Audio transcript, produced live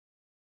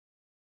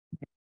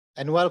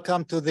and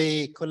welcome to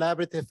the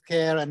Collaborative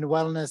Care and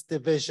Wellness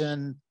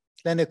Division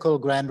Clinical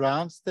Grand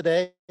Rounds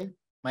today.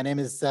 My name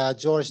is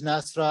George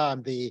Nasra.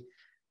 I'm the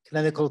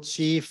Clinical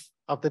Chief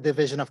of the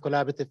Division of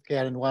Collaborative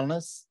Care and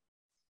Wellness.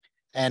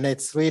 And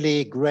it's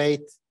really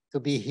great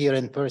to be here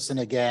in person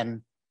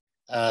again,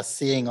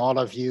 seeing all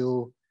of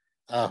you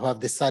who have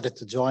decided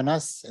to join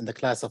us in the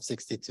class of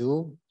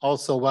 62.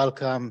 Also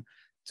welcome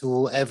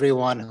to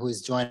everyone who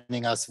is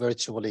joining us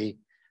virtually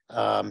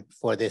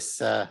for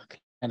this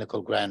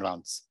clinical grand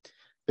rounds.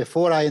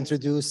 Before I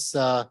introduce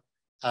our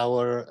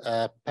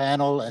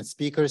panel and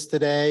speakers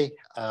today,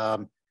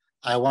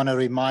 I want to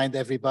remind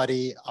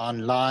everybody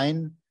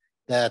online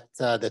that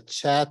the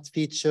chat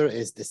feature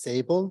is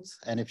disabled.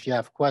 And if you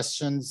have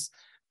questions,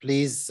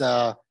 please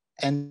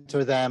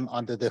enter them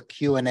under the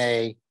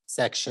Q&A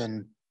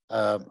section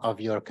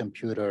of your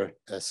computer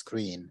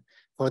screen.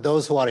 For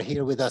those who are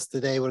here with us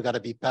today, we're going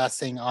to be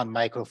passing on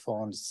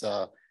microphones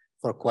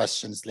for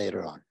questions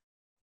later on.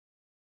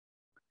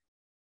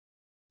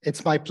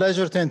 It's my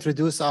pleasure to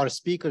introduce our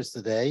speakers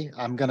today.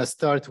 I'm going to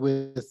start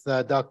with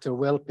Dr.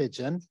 Will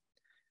Pigeon.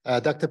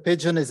 Dr.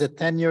 Pigeon is a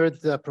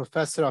tenured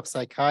professor of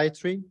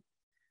psychiatry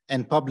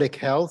and public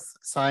health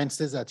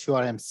sciences at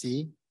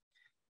URMC.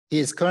 He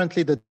is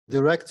currently the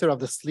director of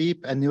the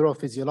Sleep and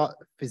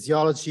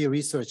Neurophysiology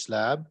Research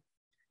Lab.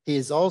 He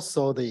is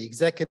also the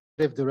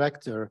executive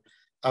director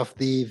of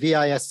the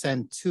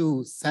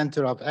VISN-2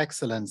 Center of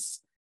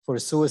Excellence for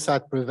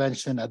Suicide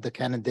Prevention at the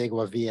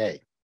Canandaigua VA.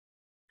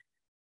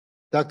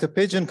 Dr.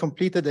 Pigeon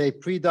completed a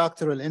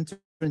pre-doctoral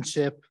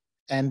internship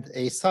and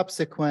a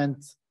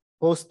subsequent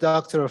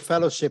postdoctoral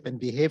fellowship in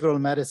behavioral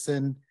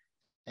medicine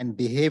and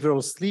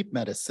behavioral sleep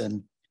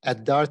medicine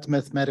at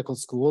Dartmouth Medical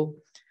School,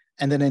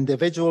 and an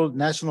individual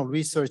National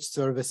Research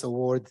Service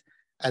Award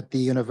at the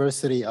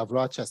University of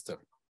Rochester.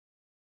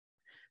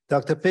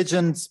 Dr.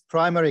 Pigeon's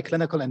primary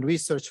clinical and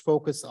research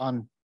focus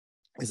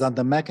is on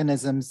the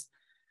mechanisms,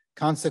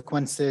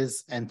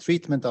 consequences, and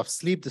treatment of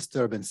sleep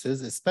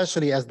disturbances,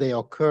 especially as they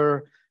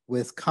occur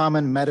with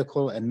common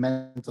medical and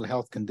mental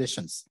health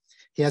conditions.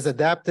 He has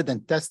adapted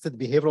and tested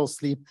behavioral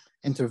sleep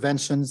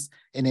interventions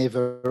in a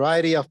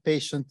variety of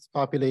patient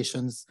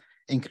populations,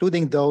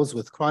 including those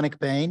with chronic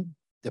pain,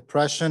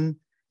 depression,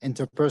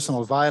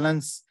 interpersonal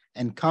violence,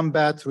 and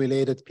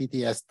combat-related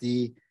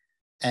PTSD,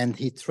 and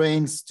he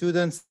trains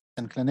students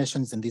and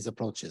clinicians in these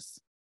approaches.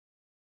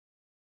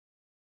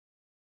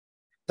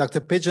 Dr.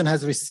 Pigeon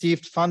has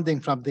received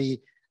funding from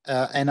the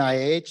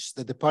NIH,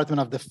 the Department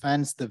of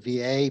Defense, the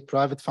VA,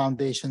 private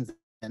foundations,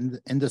 and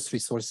industry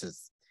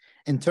sources.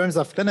 In terms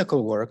of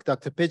clinical work,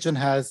 Dr. Pigeon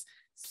has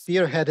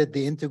spearheaded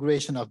the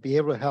integration of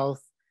behavioral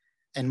health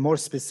and more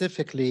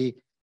specifically,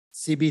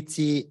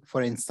 CBT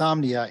for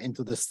insomnia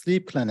into the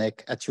sleep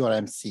clinic at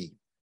URMC.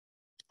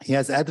 He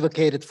has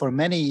advocated for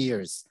many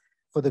years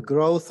for the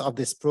growth of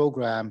this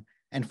program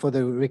and for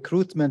the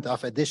recruitment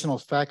of additional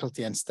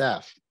faculty and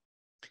staff.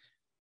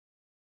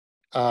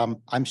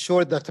 I'm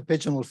sure Dr.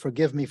 Pigeon will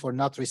forgive me for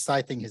not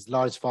reciting his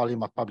large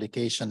volume of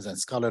publications and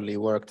scholarly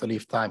work to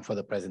leave time for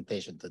the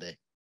presentation today.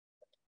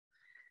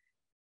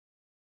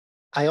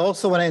 I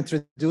also want to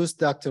introduce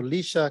Dr.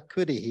 Leisha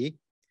Cuddihy.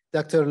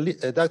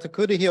 Dr.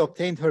 Cuddihy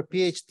obtained her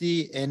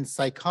PhD in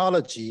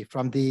psychology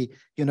from the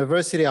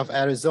University of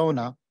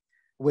Arizona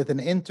with an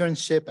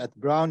internship at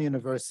Brown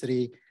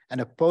University and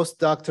a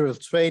postdoctoral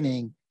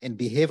training in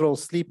behavioral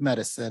sleep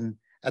medicine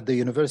at the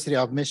University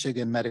of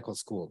Michigan Medical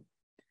School.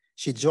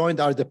 She joined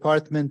our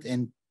department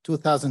in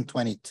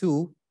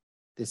 2022,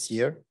 this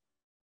year,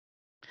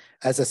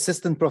 as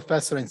assistant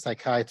professor in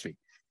psychiatry.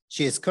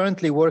 She is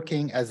currently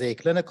working as a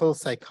clinical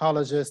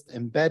psychologist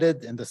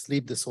embedded in the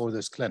sleep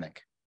disorders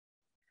clinic.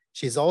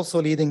 She's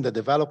also leading the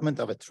development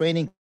of a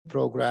training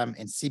program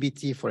in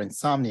CBT for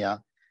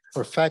insomnia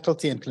for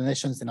faculty and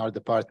clinicians in our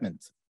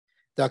department.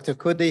 Dr.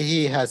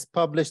 Cuddihy has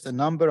published a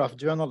number of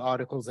journal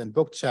articles and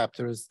book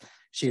chapters.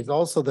 She is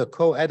also the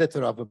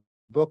co-editor of a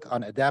book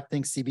on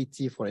adapting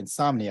CBT for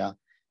insomnia,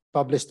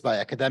 published by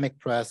Academic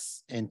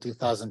Press in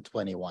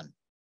 2021.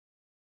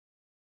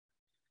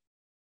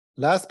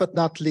 Last but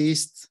not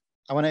least,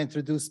 I want to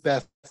introduce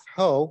Beth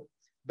Hoh.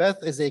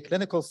 Beth is a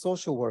clinical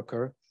social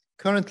worker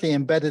currently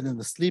embedded in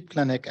the sleep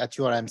clinic at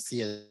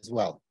URMC as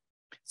well.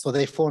 So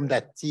they form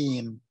that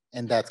team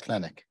in that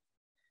clinic.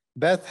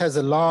 Beth has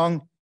a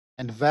long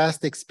and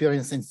vast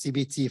experience in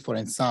CBT for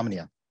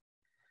insomnia.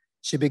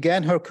 She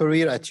began her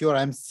career at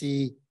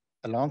URMC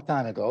a long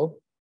time ago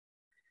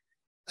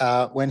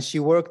when she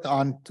worked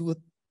on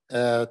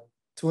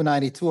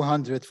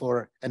 290-200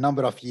 for a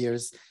number of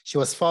years.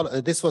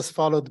 This was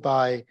followed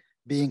by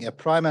being a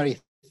primary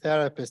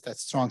therapist at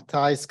Strong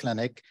Ties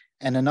Clinic,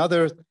 and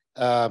another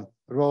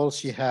role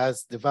she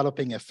has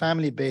developing a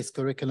family-based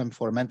curriculum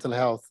for mental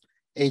health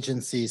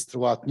agencies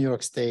throughout New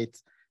York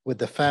State with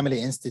the Family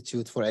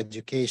Institute for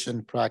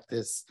Education,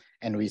 Practice,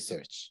 and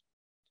Research.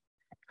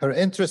 Her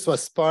interest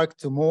was sparked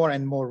to more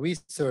and more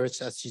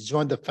research as she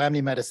joined the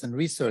Family Medicine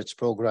Research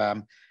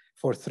Program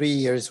for 3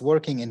 years,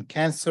 working in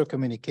cancer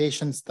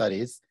communication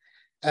studies.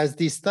 As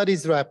these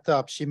studies wrapped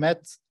up, she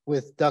met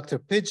with Dr.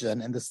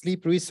 Pigeon in the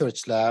Sleep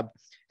Research Lab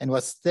and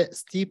was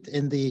steeped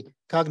in the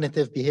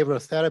cognitive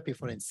behavioral therapy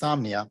for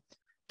insomnia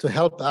to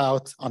help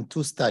out on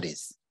 2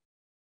 studies.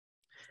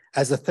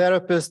 As a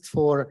therapist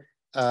for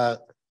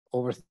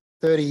over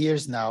 30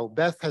 years now,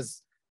 Beth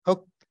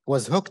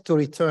was hooked to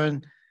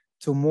return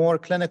to more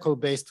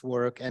clinical-based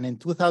work, and in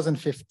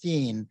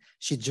 2015,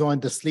 she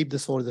joined the Sleep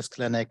Disorders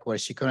Clinic, where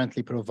she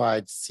currently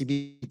provides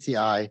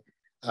CBTI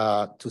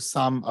to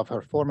some of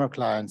her former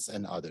clients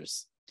and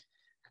others.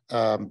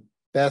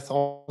 Beth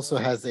also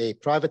has a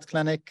private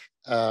clinic,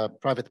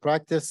 private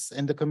practice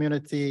in the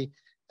community,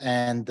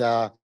 and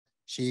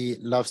she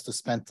loves to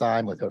spend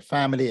time with her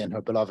family and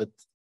her beloved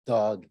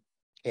dog,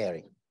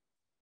 Carrie.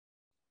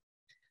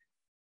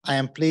 I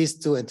am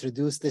pleased to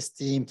introduce this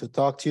team to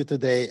talk to you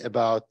today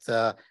about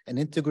an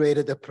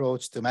integrated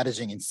approach to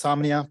managing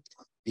insomnia,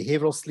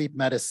 behavioral sleep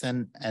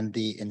medicine, and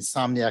the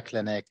Insomnia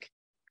Clinic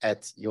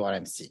at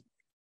URMC.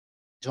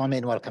 Join me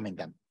in welcoming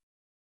them.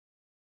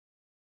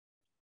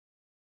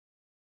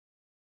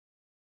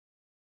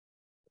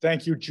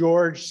 Thank you,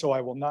 George. So I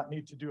will not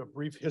need to do a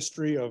brief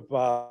history of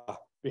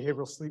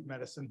behavioral sleep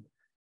medicine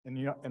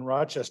in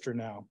Rochester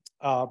now.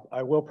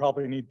 I will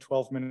probably need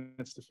 12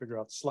 minutes to figure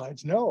out the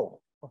slides. No.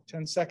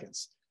 10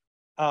 seconds.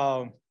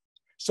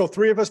 So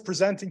 3 of us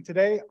presenting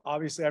today.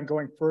 Obviously, I'm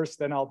going first,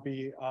 then I'll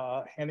be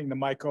handing the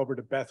mic over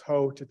to Beth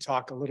Hoh to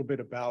talk a little bit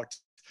about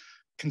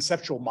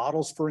conceptual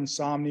models for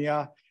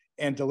insomnia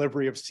and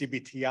delivery of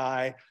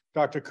CBTI.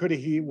 Dr.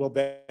 Cuddihy will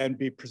then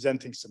be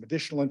presenting some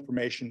additional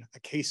information, a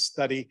case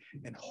study,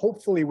 and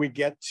hopefully we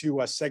get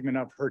to a segment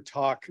of her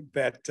talk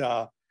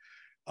that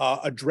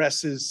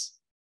addresses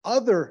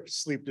other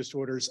sleep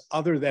disorders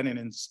other than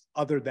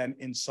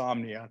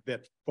insomnia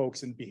that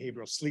folks in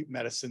behavioral sleep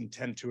medicine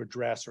tend to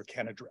address or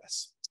can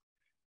address.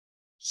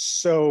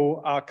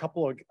 So a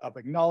couple of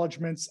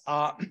acknowledgements.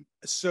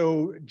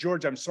 So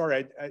George, I'm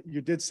sorry,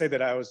 you did say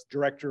that I was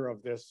director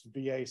of this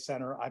VA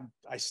center.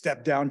 I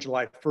stepped down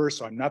July 1st,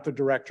 so I'm not the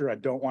director. I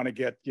don't want to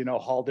get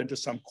hauled into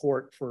some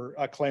court for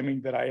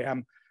claiming that I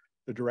am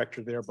the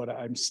director there, but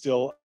I'm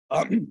still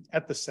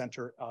at the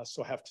center.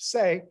 So I have to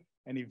say,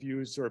 any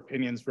views or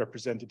opinions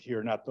represented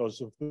here, not those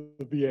of the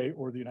VA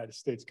or the United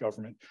States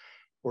government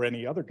or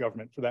any other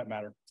government for that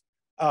matter.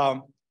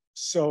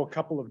 So a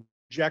couple of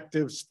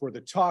objectives for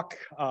the talk.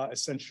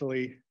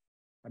 Essentially,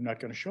 I'm not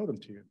going to show them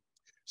to you.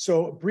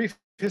 So a brief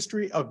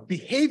history of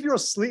behavioral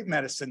sleep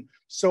medicine.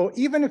 So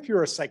even if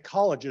you're a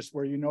psychologist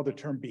where you know the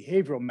term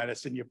behavioral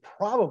medicine, you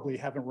probably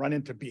haven't run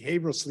into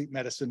behavioral sleep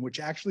medicine,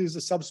 which actually is a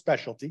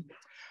subspecialty.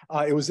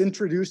 It was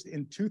introduced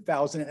in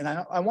 2000, and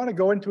I want to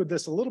go into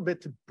this a little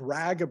bit to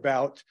brag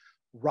about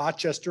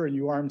Rochester and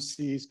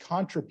URMC's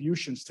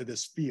contributions to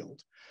this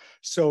field.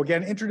 So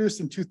again, introduced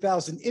in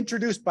 2000,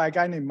 introduced by a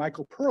guy named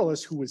Michael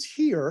Perlis, who was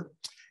here,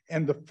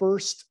 and the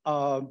first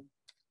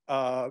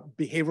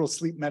behavioral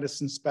sleep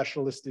medicine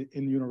specialist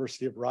in the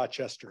University of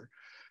Rochester.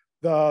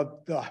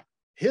 The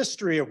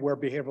history of where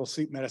behavioral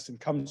sleep medicine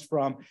comes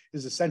from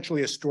is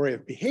essentially a story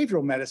of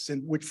behavioral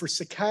medicine, which for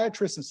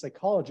psychiatrists and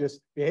psychologists,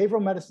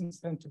 behavioral medicines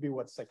tend to be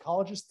what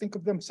psychologists think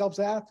of themselves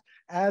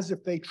as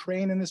if they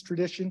train in this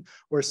tradition,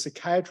 whereas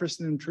psychiatrists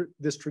in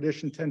this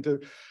tradition tend to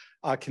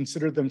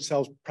consider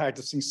themselves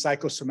practicing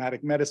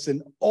psychosomatic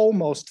medicine,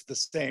 almost the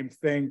same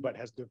thing, but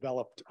has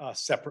developed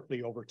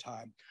separately over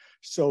time.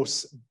 So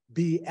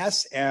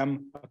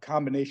BSM, a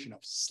combination of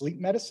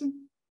sleep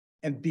medicine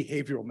and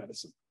behavioral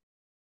medicine.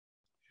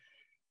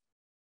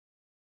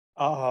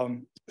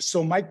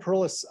 So Mike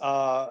Perlis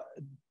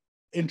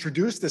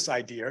introduced this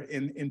idea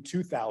in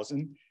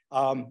 2000.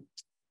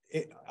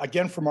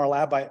 Again, from our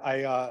lab,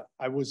 I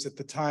was at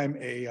the time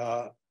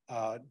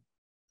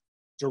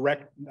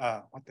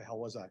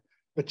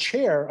the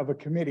chair of a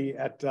committee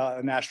at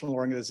a national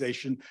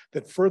organization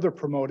that further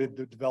promoted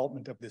the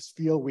development of this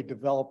field. We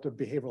developed a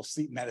behavioral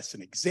sleep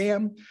medicine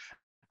exam.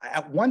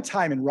 At one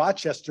time in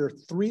Rochester,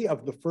 3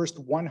 of the first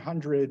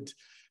 100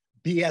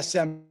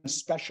 BSM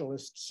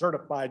specialists,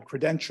 certified,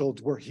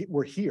 credentialed,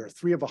 were here,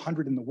 3 of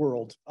 100 in the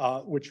world,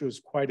 which was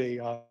quite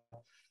a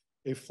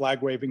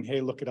flag waving, hey,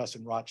 look at us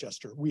in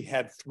Rochester. We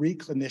had 3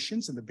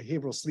 clinicians in the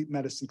behavioral sleep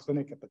medicine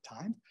clinic at the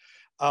time.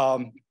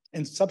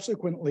 And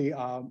subsequently,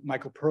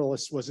 Michael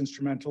Perlis was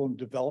instrumental in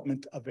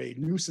development of a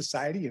new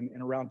society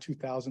in around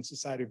 2000,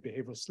 Society of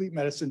Behavioral Sleep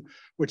Medicine,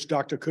 which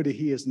Dr.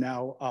 Cuddihy is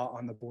now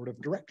on the board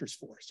of directors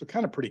for. So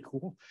kind of pretty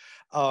cool.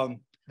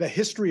 The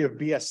history of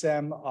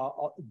BSM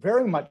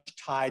very much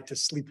tied to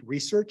sleep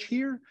research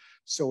here.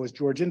 So as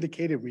George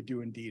indicated, we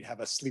do indeed have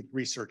a sleep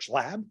research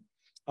lab.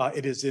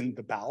 It is in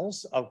the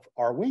bowels of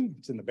our wing.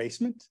 It's in the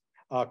basement.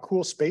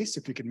 Cool space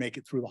if you can make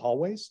it through the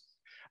hallways.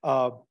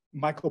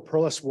 Michael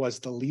Perlis was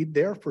the lead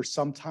there for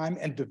some time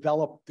and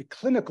developed the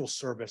clinical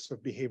service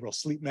of behavioral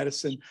sleep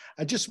medicine.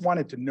 I just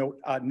wanted to note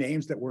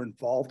names that were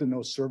involved in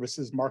those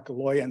services: Mark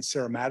Aloya and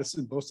Sarah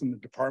Madison, both in the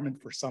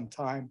department for some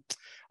time.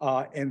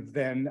 And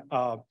then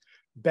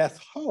Beth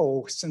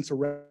Hoh, since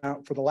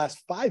around for the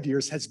last 5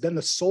 years, has been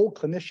the sole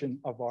clinician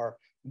of our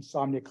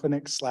insomnia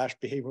clinic /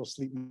 behavioral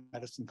sleep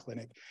medicine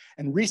clinic,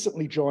 and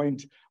recently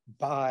joined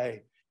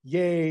by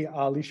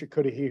Leisha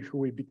Cuddihy, who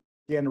we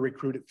began to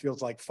recruit, it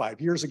feels like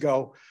 5 years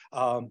ago,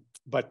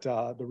 but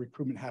the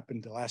recruitment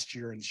happened last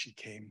year, and she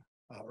came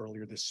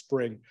earlier this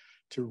spring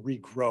to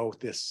regrow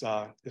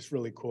this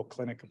really cool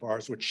clinic of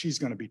ours, which she's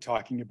going to be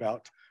talking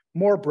about.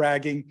 More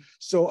bragging.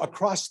 So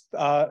across,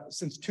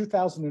 since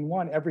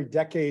 2001, every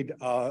decade,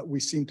 we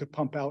seem to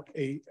pump out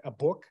a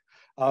book.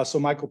 So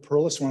Michael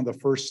Perlis, one of the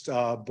first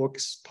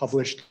books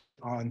published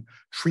on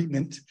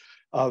treatment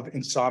of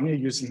insomnia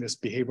using this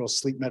behavioral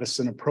sleep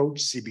medicine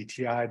approach,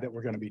 CBTI, that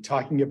we're going to be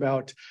talking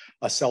about,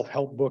 a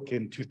self-help book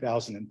in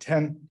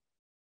 2010.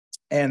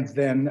 And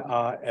then,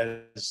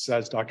 as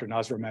Dr.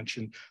 Nasra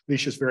mentioned,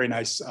 Leisha's very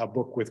nice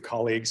book with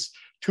colleagues,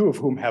 two of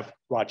whom have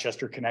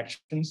Rochester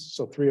connections.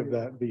 So three of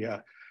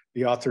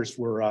the authors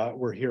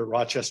were here at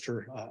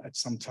Rochester at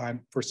some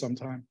time.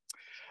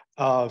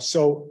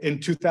 So in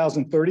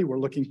 2030, we're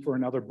looking for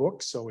another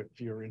book. So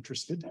if you're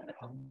interested.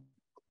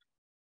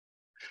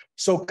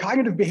 So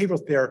cognitive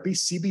behavioral therapy,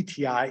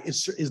 CBTI,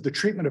 is the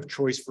treatment of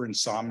choice for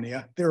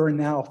insomnia. There are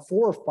now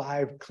 4 or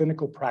 5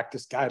 clinical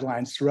practice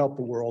guidelines throughout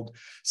the world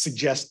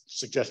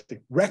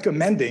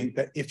recommending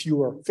that if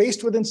you are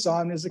faced with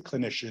insomnia as a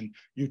clinician,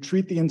 you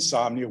treat the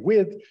insomnia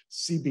with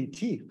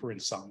CBT for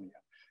insomnia.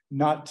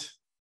 Not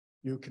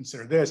you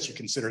consider this, you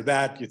consider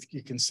that,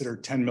 you consider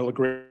 10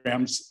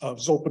 milligrams of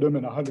zolpidem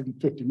and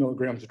 150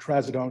 milligrams of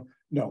trazodone.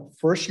 No,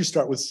 first you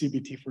start with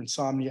CBT for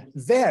insomnia.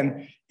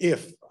 Then,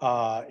 if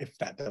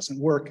that doesn't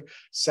work,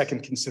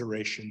 second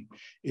consideration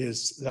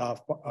is the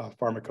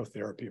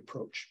pharmacotherapy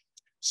approach.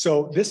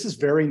 So this is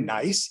very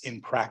nice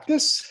in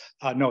practice.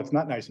 No, it's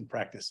not nice in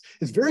practice.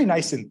 It's very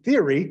nice in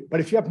theory,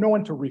 but if you have no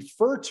one to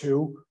refer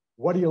to,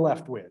 what are you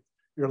left with?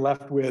 You're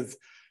left with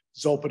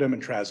zolpidem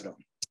and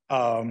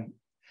trazodone.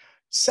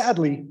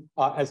 Sadly,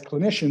 as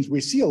clinicians,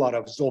 we see a lot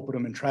of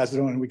zolpidem and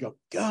trazodone, and we go,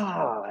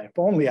 God, if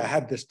only I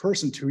had this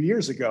person 2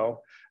 years ago,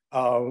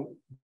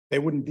 they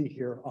wouldn't be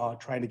here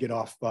trying to get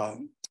off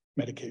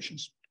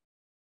medications.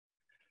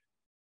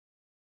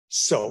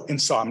 So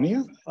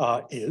insomnia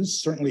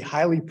is certainly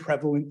highly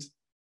prevalent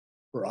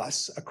for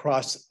us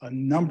across a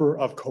number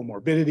of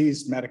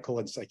comorbidities, medical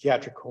and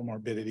psychiatric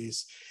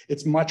comorbidities.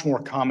 It's much more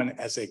common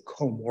as a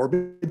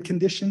comorbid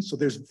condition. So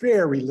there's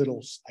very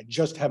little, I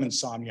just have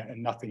insomnia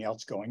and nothing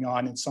else going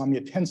on.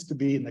 Insomnia tends to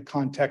be in the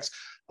context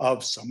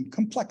of some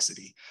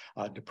complexity,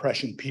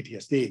 depression,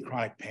 PTSD,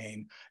 chronic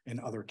pain, and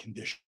other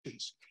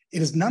conditions.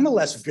 It is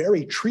nonetheless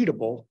very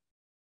treatable,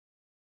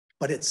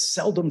 but it's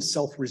seldom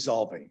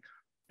self-resolving.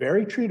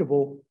 Very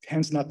treatable,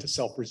 tends not to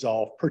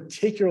self-resolve,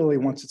 particularly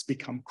once it's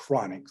become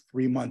chronic,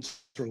 3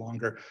 months or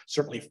longer,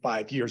 certainly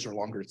 5 years or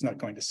longer, it's not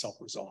going to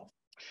self-resolve.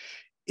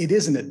 It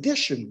is, in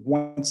addition,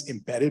 once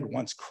embedded,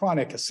 once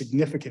chronic, a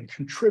significant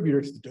contributor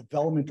to the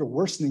development or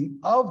worsening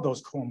of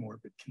those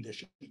comorbid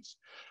conditions.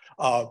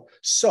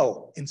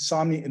 So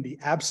insomnia in the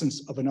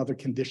absence of another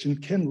condition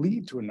can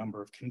lead to a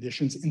number of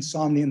conditions.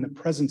 Insomnia in the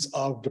presence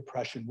of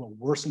depression will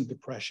worsen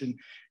depression,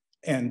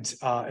 and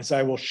as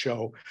I will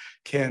show,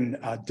 can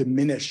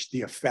diminish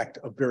the effect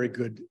of very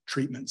good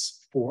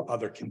treatments for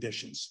other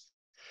conditions.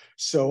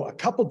 So a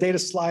couple data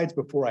slides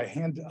before I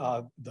hand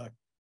the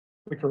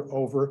clicker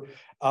over.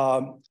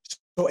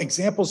 So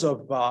examples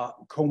of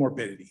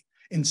comorbidity.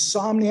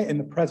 Insomnia in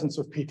the presence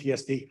of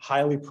PTSD,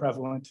 highly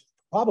prevalent,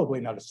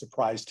 probably not a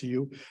surprise to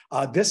you.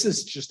 This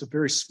is just a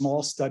very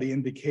small study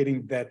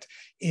indicating that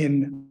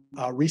in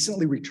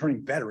recently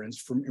returning veterans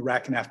from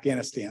Iraq and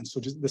Afghanistan, so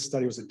this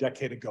study was a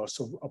decade ago,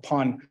 so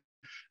upon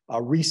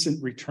a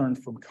recent return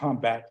from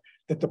combat,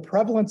 that the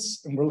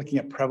prevalence, and we're looking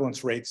at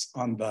prevalence rates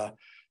on the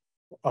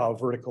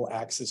vertical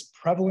axis,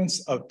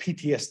 prevalence of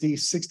PTSD,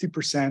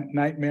 60%,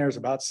 nightmares,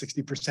 about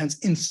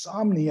 60%,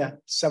 insomnia,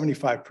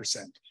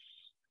 75%.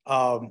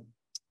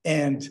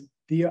 And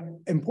the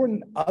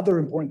other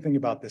important thing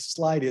about this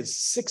slide is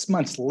 6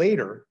 months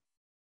later,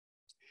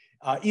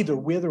 either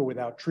with or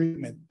without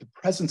treatment, the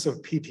presence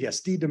of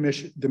PTSD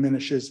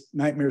diminishes,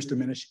 nightmares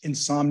diminish,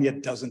 insomnia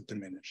doesn't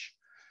diminish.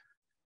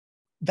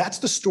 That's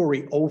the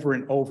story over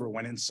and over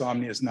when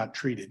insomnia is not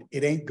treated.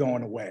 It ain't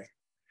going away.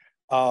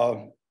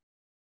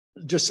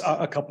 Just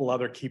a couple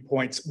other key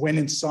points. When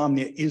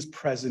insomnia is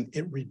present,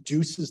 it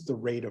reduces the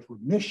rate of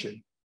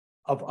remission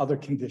of other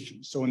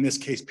conditions. So in this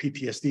case,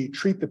 PTSD,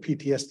 treat the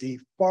PTSD,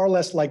 far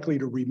less likely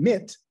to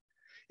remit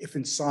if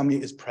insomnia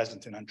is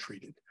present and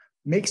untreated.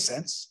 Makes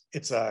sense.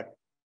 It's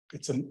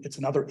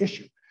another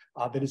issue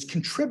that is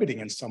contributing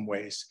in some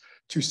ways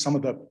to some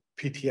of the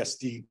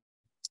PTSD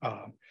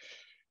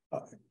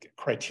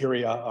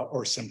criteria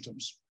or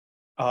symptoms.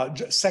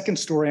 Second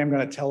story I'm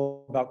going to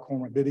tell about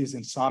comorbidities,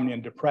 insomnia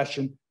and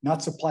depression,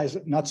 not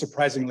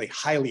surprisingly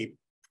highly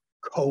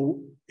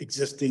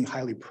coexisting,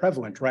 highly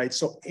prevalent, right?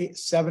 So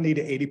 70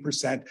 to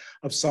 80%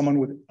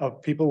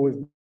 of people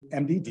with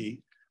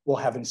MDD will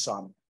have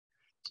insomnia,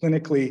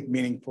 clinically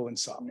meaningful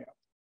insomnia.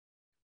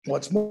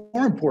 What's more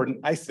important,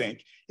 I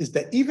think, is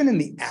that even in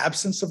the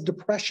absence of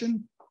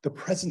depression, the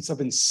presence of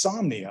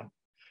insomnia,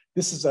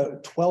 this is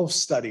 12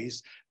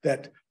 studies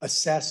that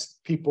assess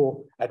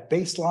people at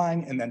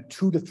baseline and then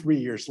 2 to 3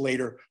 years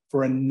later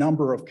for a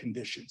number of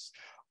conditions.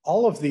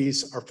 All of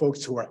these are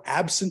folks who are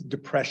absent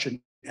depression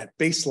at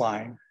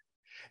baseline.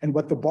 And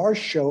what the bars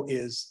show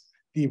is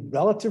the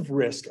relative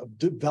risk of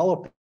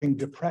developing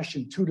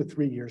depression 2 to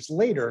 3 years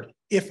later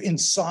if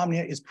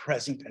insomnia is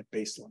present at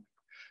baseline.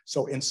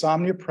 So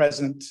insomnia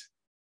present,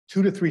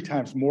 2 to 3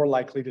 times more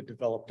likely to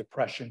develop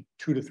depression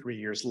 2 to 3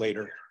 years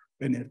later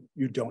than if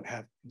you don't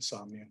have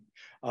insomnia.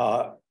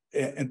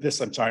 And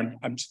this, I'm sorry,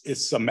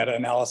 it's a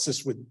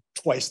meta-analysis with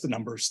twice the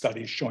number of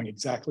studies showing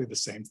exactly the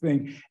same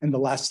thing. And the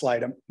last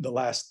slide, the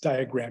last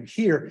diagram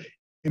here,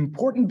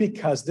 important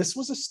because this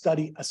was a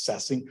study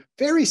assessing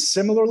very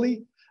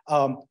similarly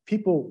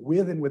people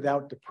with and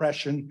without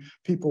depression,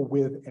 people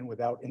with and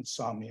without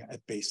insomnia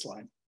at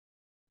baseline.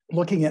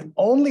 Looking at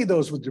only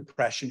those with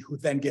depression who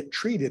then get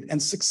treated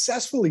and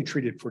successfully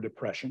treated for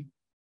depression,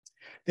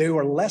 they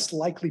were less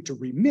likely to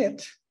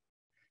remit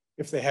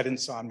if they had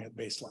insomnia at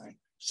baseline.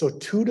 So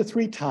 2 to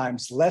 3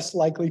 times less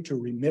likely to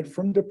remit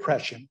from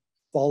depression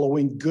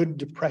following good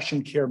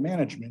depression care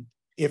management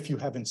if you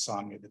have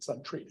insomnia that's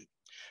untreated.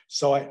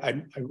 So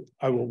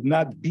I will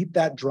not beat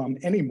that drum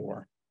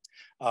anymore,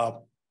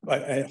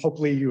 but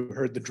hopefully you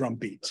heard the drum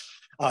beat.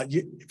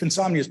 If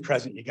insomnia is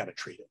present, you got to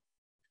treat it.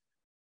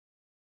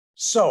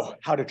 So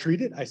how to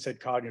treat it? I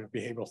said cognitive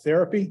behavioral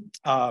therapy.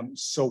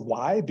 So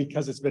why?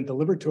 Because it's been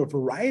delivered to a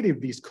variety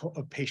of these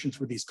patients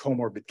with these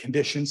comorbid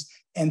conditions,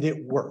 and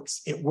it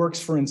works. It works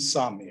for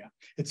insomnia.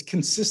 It's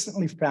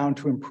consistently found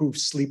to improve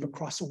sleep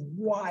across a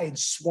wide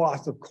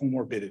swath of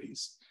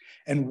comorbidities,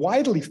 and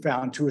widely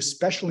found to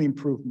especially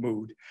improve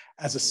mood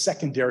as a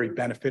secondary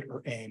benefit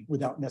or aim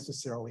without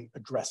necessarily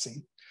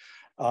addressing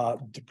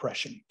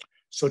depression.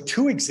 So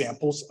 2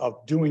 examples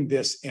of doing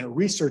this in a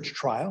research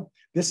trial.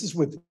 This is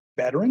with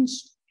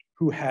veterans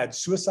who had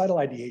suicidal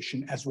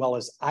ideation as well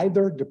as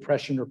either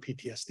depression or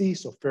PTSD,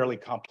 so fairly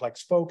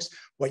complex folks.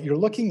 What you're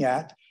looking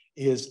at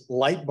is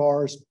light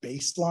bars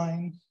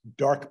baseline,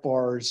 dark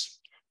bars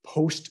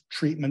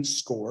post-treatment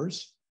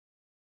scores,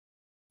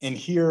 and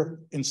here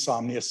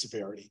insomnia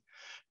severity.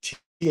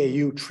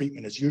 TAU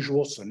treatment as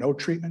usual, so no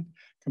treatment,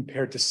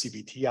 compared to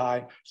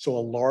CBTI, so a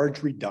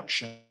large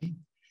reduction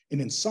in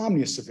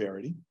insomnia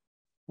severity,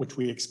 which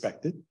we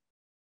expected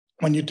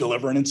when you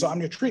deliver an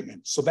insomnia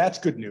treatment. So that's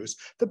good news.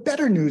 The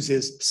better news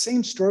is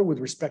same story with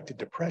respect to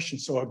depression.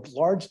 So a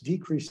large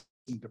decrease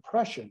in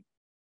depression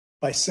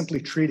by simply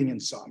treating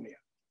insomnia,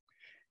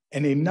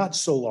 and a not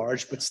so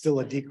large, but still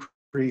a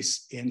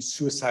decrease in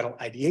suicidal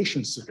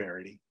ideation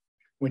severity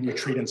when you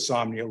treat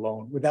insomnia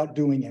alone without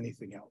doing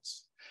anything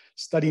else.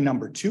 Study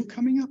number 2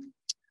 coming up.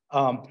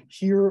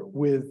 Here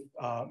with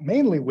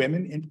mainly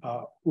women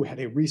who had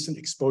a recent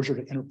exposure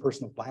to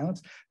interpersonal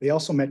violence. They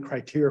also met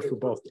criteria for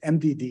both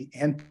MDD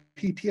and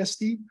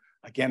PTSD.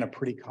 Again, a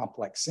pretty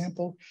complex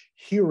sample.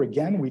 Here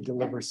again, we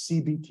deliver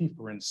CBT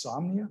for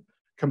insomnia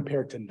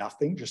compared to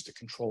nothing, just a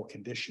control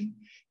condition.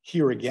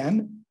 Here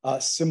again,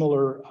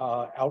 similar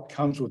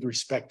outcomes with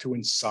respect to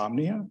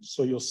insomnia.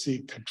 So you'll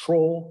see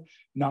control,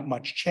 not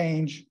much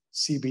change,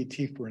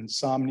 CBT for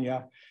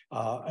insomnia,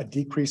 a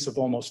decrease of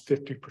almost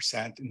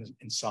 50% in the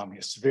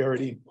insomnia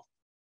severity.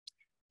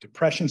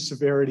 Depression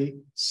severity,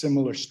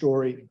 similar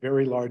story,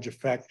 very large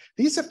effect.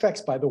 These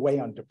effects, by the way,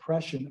 on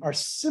depression are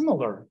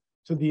similar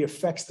to the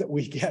effects that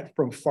we get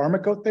from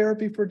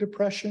pharmacotherapy for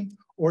depression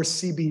or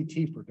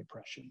CBT for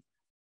depression,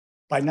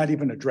 by not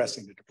even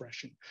addressing the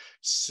depression.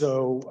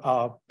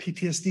 So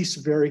PTSD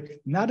severity,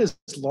 not as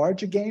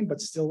large again,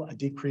 but still a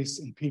decrease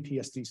in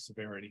PTSD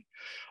severity.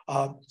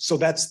 So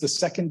that's the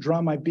second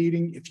drum I'm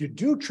beating. If you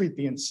do treat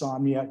the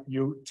insomnia,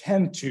 you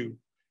tend to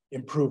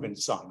improve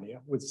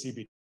insomnia with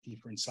CBT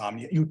for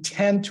insomnia. You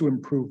tend to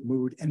improve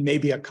mood and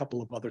maybe a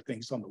couple of other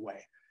things on the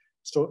way.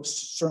 So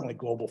certainly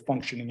global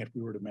functioning if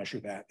we were to measure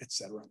that, et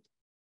cetera.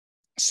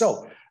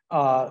 So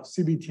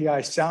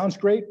CBTI sounds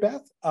great,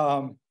 Beth.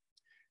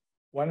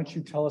 Why don't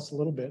you tell us a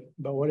little bit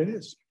about what it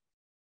is?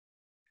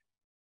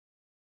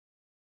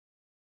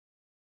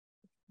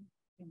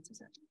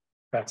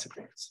 That's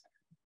advanced.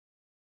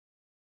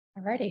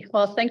 All righty.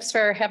 Well, thanks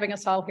for having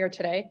us all here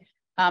today.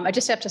 I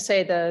just have to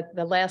say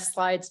the last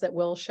slides that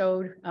Will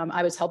showed,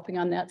 I was helping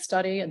on that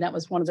study, and that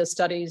was one of the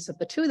studies of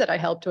the 2 that I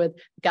helped with,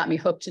 got me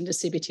hooked into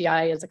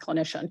CBTI as a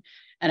clinician.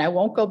 And I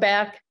won't go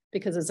back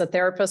because as a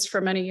therapist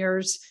for many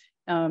years,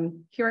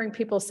 hearing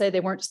people say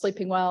they weren't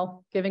sleeping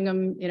well, giving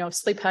them,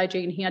 sleep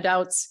hygiene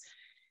handouts,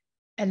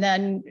 and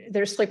then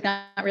their sleep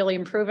not really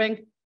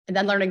improving. And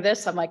then learning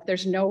this, I'm like,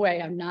 there's no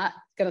way I'm not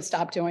going to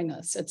stop doing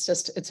this.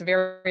 It's a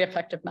very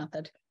effective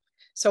method.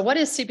 So what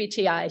is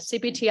CBTI?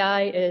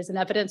 CBTI is an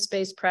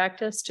evidence-based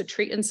practice to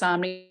treat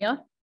insomnia.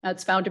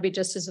 It's found to be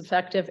just as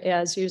effective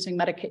as using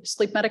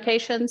sleep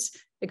medications,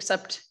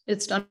 except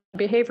it's done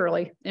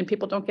behaviorally, and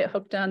people don't get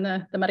hooked on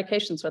the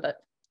medications with it.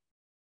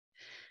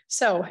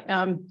 So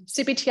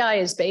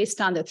CBTI is based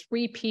on the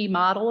 3P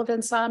model of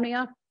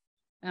insomnia.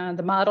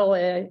 The model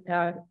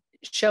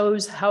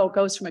shows how it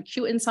goes from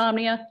acute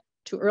insomnia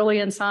to early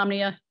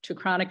insomnia to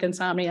chronic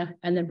insomnia,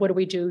 and then what do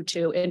we do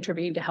to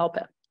intervene to help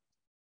it?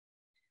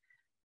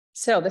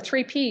 So the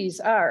 3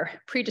 Ps are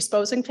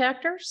predisposing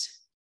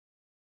factors,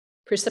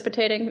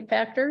 precipitating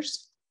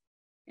factors,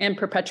 and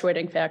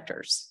perpetuating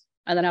factors.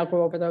 And then I'll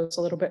go over those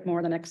a little bit more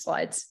in the next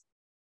slides.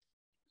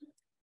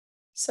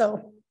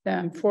 So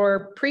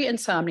for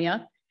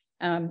pre-insomnia,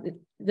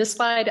 this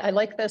slide, I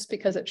like this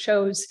because it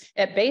shows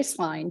at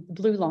baseline, the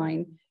blue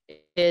line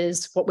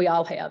is what we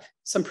all have,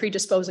 some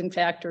predisposing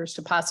factors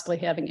to possibly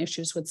having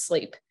issues with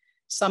sleep.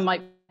 Some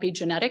might be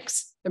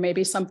genetics. There may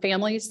be some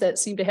families that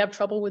seem to have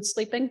trouble with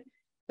sleeping.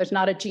 There's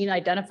not a gene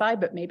identified,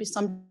 but maybe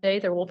someday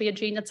there will be a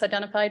gene that's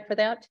identified for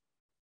that.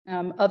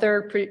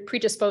 Other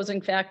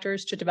predisposing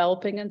factors to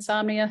developing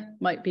insomnia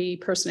might be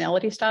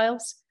personality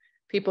styles.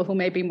 People who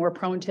may be more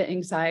prone to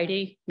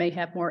anxiety may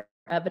have more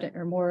evident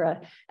or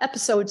more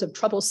episodes of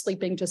trouble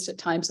sleeping just at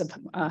times of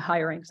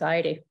higher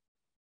anxiety.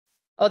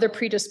 Other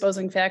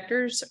predisposing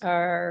factors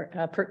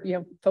are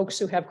folks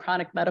who have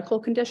chronic medical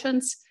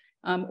conditions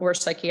or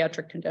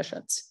psychiatric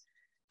conditions.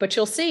 But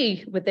you'll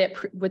see with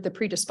the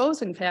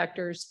predisposing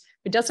factors,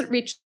 it doesn't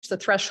reach the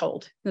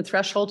threshold. The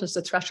threshold is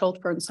the threshold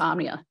for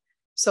insomnia.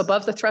 So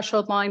above the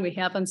threshold line, we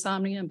have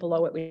insomnia, and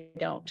below it, we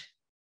don't.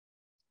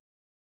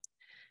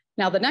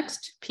 Now, the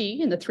next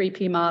P in the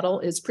 3P model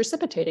is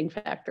precipitating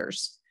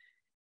factors.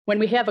 When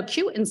we have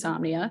acute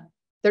insomnia,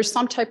 there's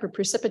some type of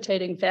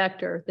precipitating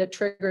factor that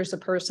triggers a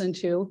person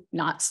to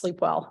not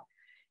sleep well.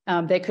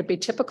 They could be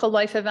typical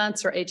life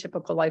events or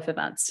atypical life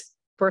events.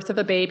 Birth of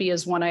a baby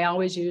is one I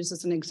always use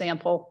as an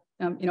example,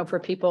 for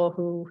people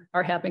who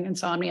are having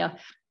insomnia.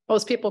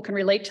 Most people can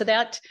relate to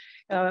that.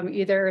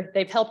 Either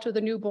they've helped with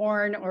a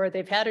newborn or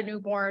they've had a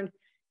newborn,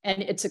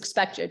 and it's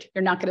expected.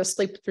 You're not going to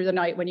sleep through the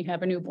night when you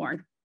have a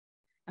newborn.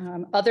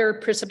 Other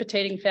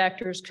precipitating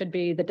factors could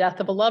be the death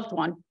of a loved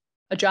one,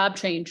 a job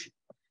change.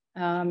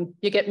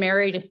 You get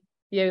married,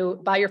 you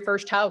buy your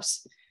first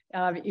house.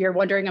 You're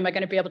wondering, am I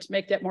going to be able to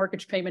make that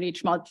mortgage payment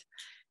each month?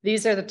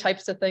 These are the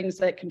types of things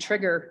that can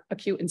trigger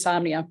acute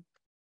insomnia.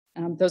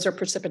 Those are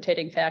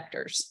precipitating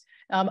factors.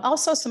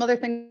 Also, some other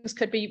things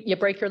could be you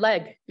break your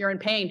leg, you're in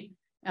pain.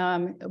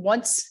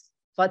 Once,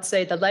 let's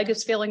say the leg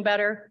is feeling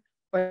better,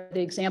 or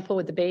the example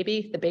with the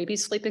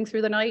baby's sleeping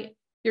through the night,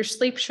 your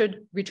sleep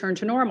should return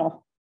to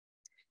normal.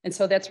 And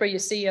so that's where you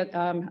see it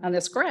on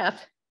this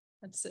graph.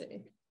 Let's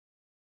see.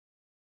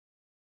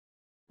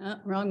 Oh,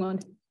 wrong one.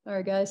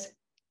 Sorry, guys.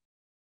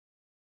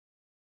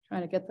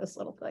 Trying to get this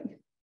little thing.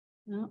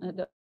 No, it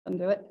doesn't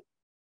do it.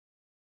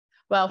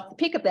 Well, the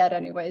peak of that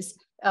anyways.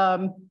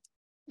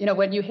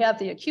 When you have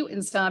the acute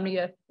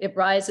insomnia, it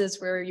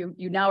rises where you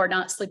now are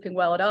not sleeping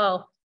well at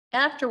all.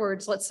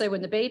 Afterwards, let's say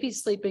when the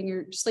baby's sleeping,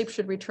 your sleep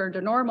should return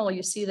to normal.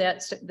 You see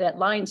that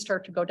line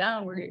start to go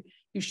down where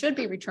you should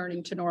be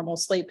returning to normal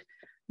sleep.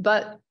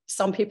 But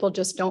some people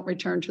just don't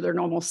return to their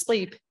normal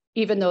sleep.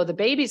 Even though the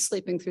baby's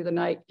sleeping through the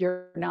night,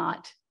 you're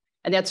not.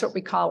 And that's what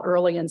we call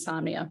early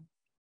insomnia,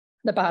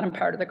 the bottom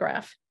part of the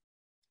graph.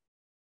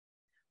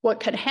 What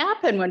can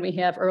happen when we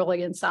have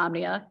early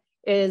insomnia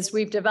is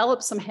we've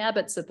developed some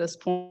habits at this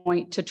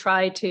point to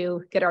try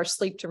to get our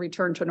sleep to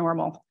return to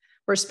normal.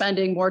 We're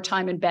spending more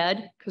time in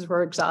bed because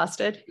we're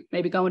exhausted,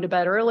 maybe going to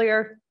bed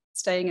earlier,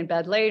 staying in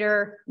bed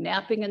later,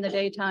 napping in the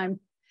daytime.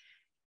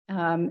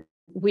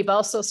 We've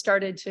also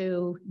started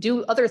to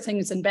do other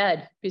things in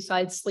bed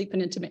besides sleep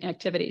and intimate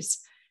activities.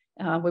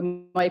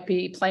 We might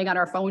be playing on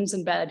our phones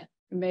in bed,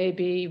 we may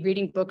be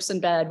reading books in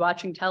bed,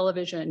 watching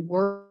television,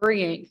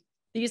 worrying.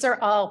 These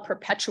are all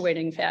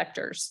perpetuating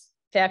factors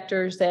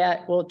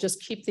that will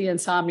just keep the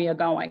insomnia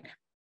going.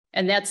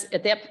 And that's,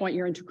 at that point,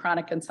 you're into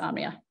chronic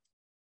insomnia.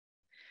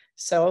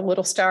 So a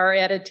little star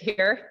added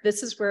here.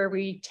 This is where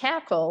we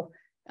tackle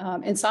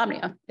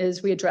insomnia,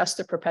 is we address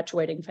the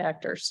perpetuating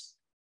factors.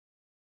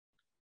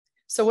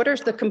 So what are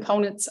the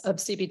components of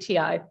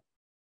CBTI?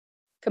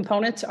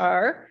 Components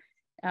are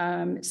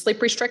sleep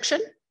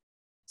restriction,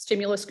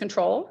 stimulus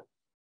control,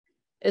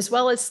 as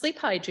well as sleep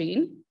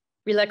hygiene,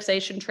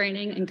 relaxation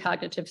training, and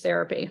cognitive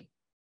therapy.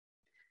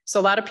 So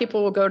a lot of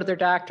people will go to their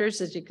doctors,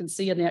 as you can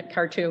see in that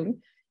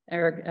cartoon.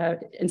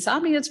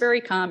 Insomnia is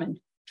very common.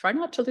 Try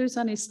not to lose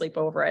any sleep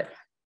over it.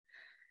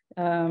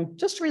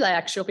 Just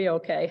relax, you'll be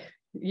okay.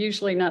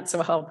 Usually not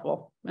so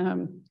helpful.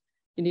 You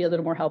need a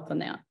little more help than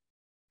that.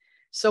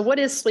 So what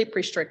is sleep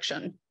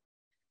restriction?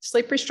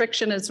 Sleep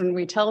restriction is when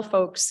we tell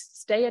folks,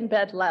 stay in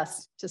bed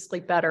less to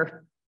sleep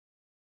better.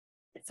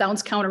 It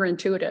sounds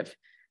counterintuitive.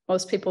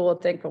 Most people will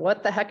think, well,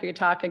 what the heck are you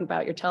talking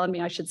about? You're telling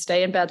me I should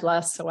stay in bed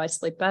less so I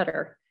sleep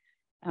better.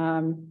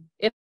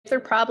 If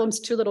their problem's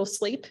too little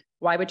sleep,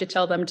 why would you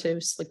tell them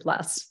to sleep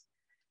less?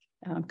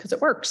 Because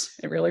it works.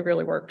 It really,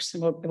 really works.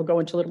 And we'll go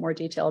into a little more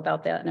detail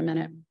about that in a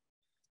minute.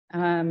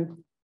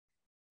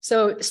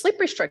 So sleep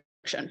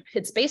restriction,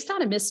 it's based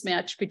on a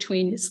mismatch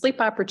between sleep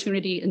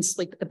opportunity and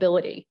sleep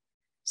ability.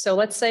 So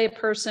let's say a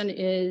person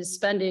is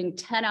spending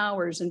 10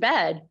 hours in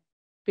bed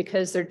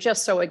because they're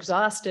just so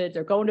exhausted.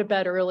 They're going to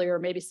bed earlier,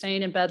 maybe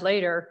staying in bed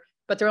later,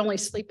 but they're only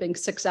sleeping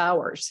 6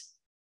 hours.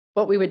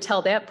 What we would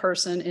tell that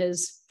person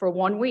is for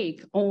 1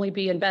 week, only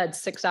be in bed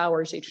 6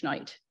 hours each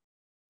night.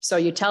 So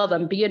you tell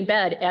them, be in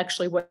bed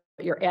actually what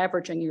you're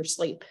averaging your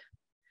sleep.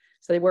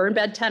 So they were in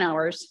bed 10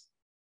 hours.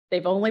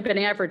 They've only been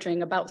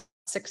averaging about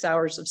 6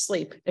 hours of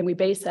sleep. And we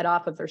base that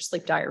off of their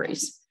sleep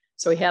diaries.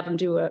 So we have them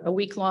do a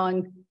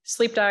week-long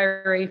sleep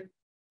diary,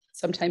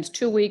 sometimes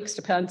 2 weeks,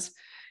 depends,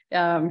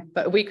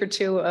 but a week or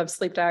two of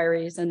sleep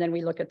diaries, and then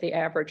we look at the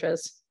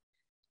averages.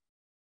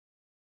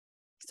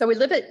 So we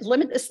limit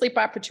the sleep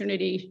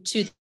opportunity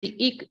to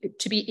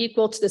be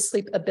equal to the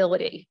sleep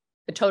ability,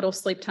 the total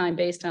sleep time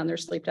based on their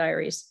sleep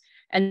diaries.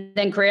 And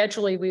then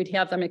gradually we'd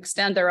have them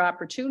extend their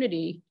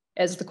opportunity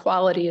as the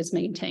quality is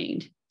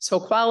maintained. So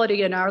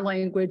quality in our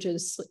language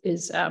is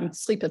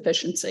sleep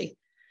efficiency.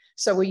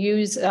 So we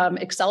use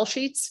Excel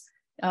sheets,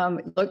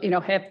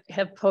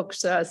 have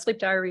folks' sleep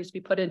diaries be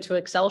put into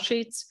Excel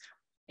sheets.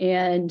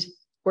 And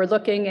we're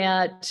looking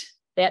at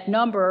that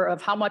number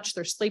of how much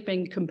they're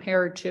sleeping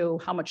compared to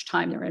how much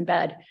time they're in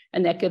bed.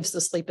 And that gives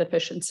the sleep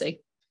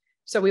efficiency.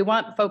 So we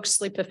want folks'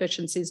 sleep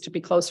efficiencies to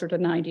be closer to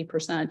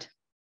 90%.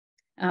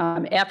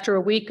 After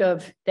a week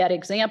of that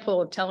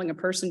example of telling a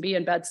person be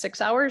in bed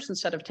 6 hours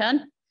instead of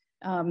 10,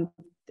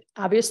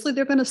 obviously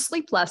they're going to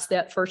sleep less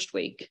that first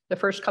week, the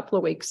first couple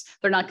of weeks.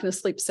 They're not going to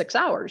sleep 6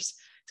 hours.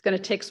 It's going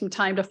to take some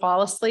time to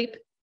fall asleep.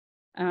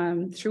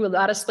 Through a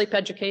lot of sleep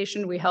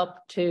education, we help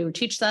to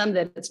teach them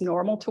that it's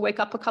normal to wake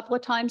up a couple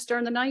of times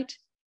during the night.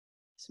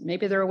 So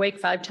maybe they're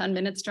awake 5-10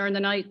 minutes during the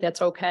night.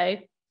 That's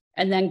okay.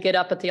 And then get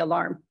up at the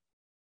alarm.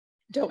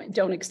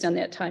 Don't extend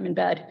that time in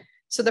bed.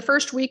 So the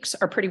first weeks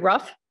are pretty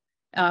rough,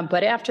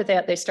 but after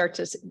that, they start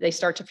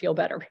to feel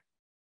better.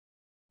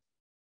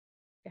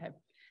 Okay.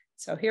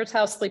 So here's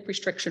how sleep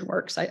restriction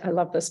works. I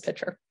love this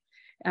picture.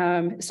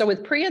 So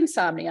with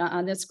pre-insomnia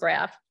on this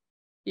graph,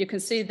 you can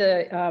see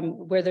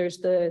where there's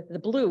the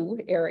blue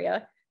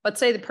area. Let's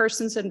say the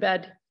person's in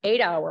bed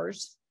 8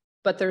 hours,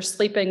 but they're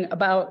sleeping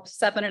about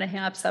 7.5,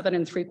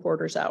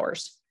 7.75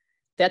 hours.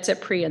 That's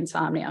at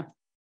pre-insomnia.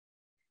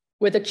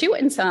 With acute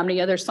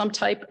insomnia, there's some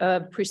type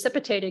of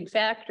precipitating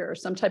factor,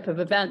 some type of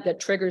event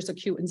that triggers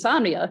acute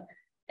insomnia.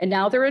 And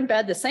now they're in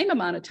bed the same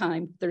amount of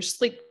time, their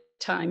sleep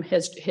time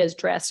has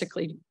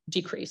drastically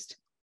decreased.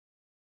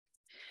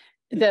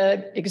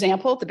 The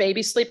example, the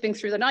baby's sleeping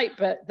through the night,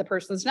 but the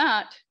person's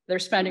not. They're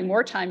spending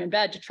more time in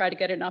bed to try to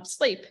get enough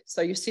sleep.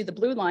 So you see the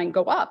blue line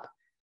go up.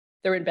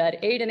 They're in bed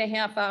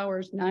 8.5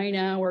 hours, 9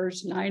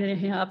 hours,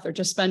 9.5. They're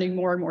just spending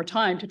more and more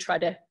time to try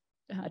to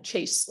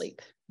chase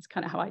sleep. That's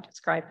kind of how I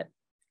describe it.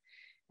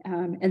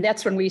 And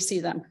that's when we see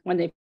them, when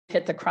they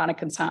hit the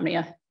chronic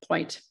insomnia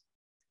point.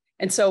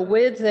 And so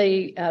with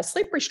the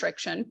sleep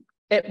restriction,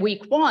 at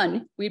week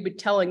 1, we'd be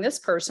telling this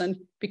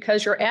person,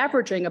 because you're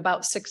averaging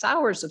about 6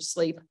 hours of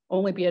sleep,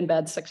 only be in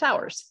bed 6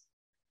 hours.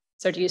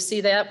 So do you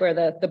see that where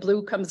the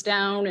blue comes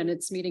down and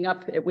it's meeting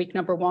up at week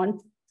number 1?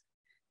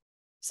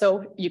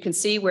 So you can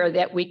see where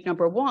that week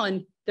number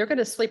 1, they're going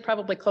to sleep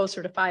probably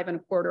closer to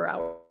 5.25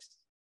 hours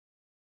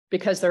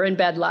because they're in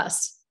bed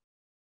less.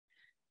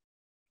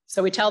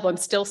 So we tell them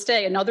still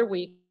stay another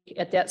week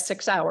at that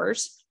 6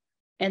 hours.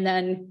 And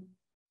then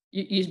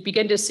you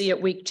begin to see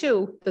at week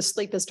 2, the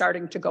sleep is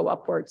starting to go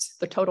upwards.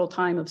 The total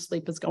time of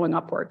sleep is going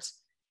upwards.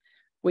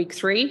 Week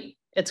 3,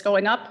 it's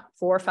going up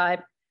 4 or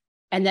 5.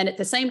 And then at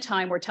the same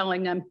time, we're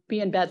telling them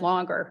be in bed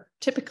longer,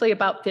 typically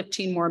about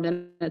 15 more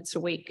minutes a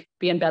week,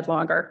 be in bed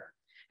longer.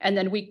 And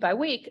then week by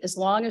week, as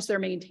long as they're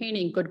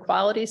maintaining good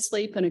quality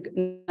sleep and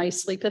a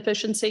nice sleep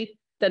efficiency,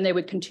 then they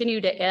would continue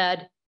to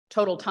add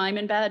total time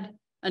in bed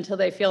until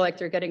they feel like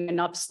they're getting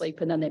enough sleep,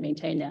 and then they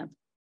maintain that.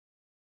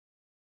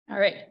 All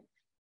right.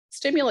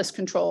 Stimulus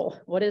control,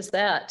 what is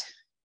that?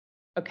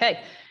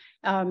 Okay,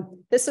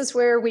 this is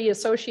where we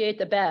associate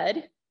the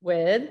bed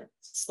with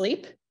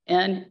sleep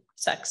and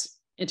sex,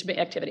 intimate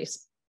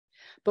activities.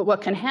 But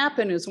what can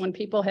happen is when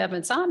people have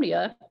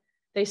insomnia,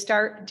 they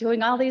start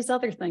doing all these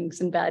other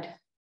things in bed,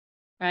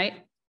 right?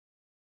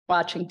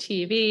 Watching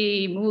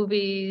TV,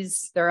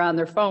 movies, they're on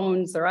their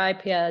phones, their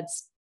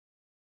iPads.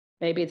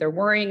 Maybe they're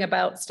worrying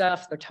about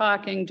stuff, they're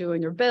talking,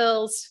 doing their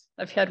bills.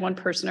 I've had one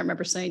person, I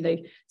remember saying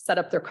they set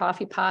up their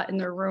coffee pot in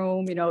their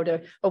room,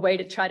 a way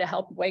to try to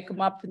help wake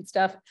them up and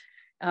stuff.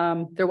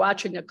 They're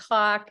watching a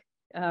clock.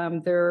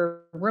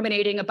 They're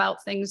ruminating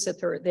about things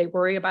that they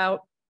worry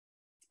about.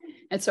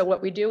 And so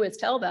what we do is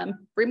tell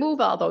them, remove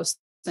all those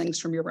things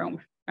from your room,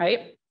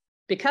 right?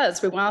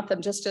 Because we want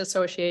them just to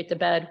associate the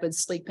bed with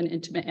sleep and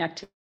intimate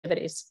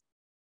activities.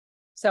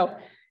 So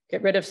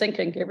get rid of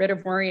thinking, get rid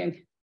of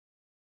worrying,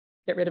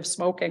 get rid of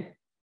smoking,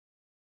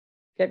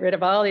 get rid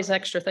of all these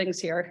extra things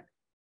here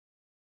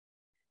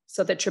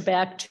so that you're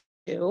back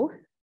to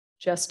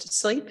just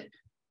sleep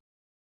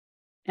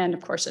and,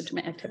 of course,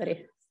 intimate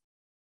activity.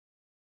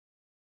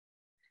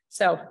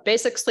 So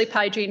basic sleep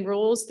hygiene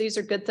rules. These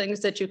are good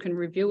things that you can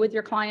review with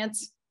your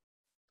clients.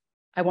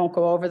 I won't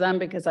go over them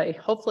because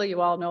hopefully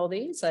you all know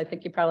these. I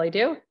think you probably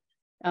do.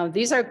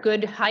 These are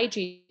good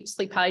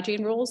sleep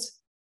hygiene rules,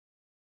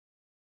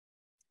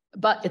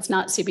 but it's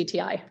not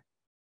CBTI.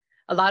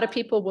 A lot of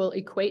people will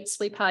equate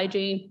sleep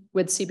hygiene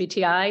with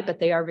CBTI, but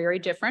they are very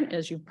different,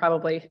 as you've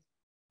probably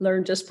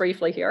learned just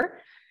briefly here.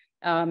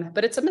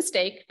 But it's a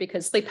mistake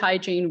because sleep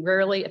hygiene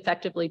rarely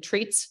effectively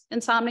treats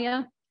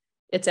insomnia.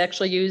 It's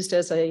actually used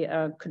as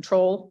a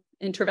control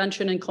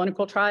intervention in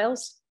clinical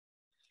trials.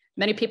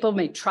 Many people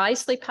may try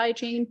sleep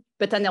hygiene,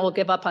 but then they will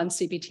give up on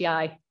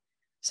CBTI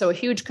So a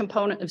huge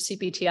component of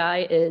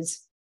CPTI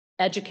is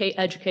educate,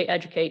 educate,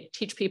 educate,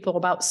 teach people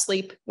about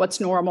sleep, what's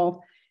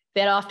normal.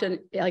 That often,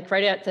 like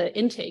right at the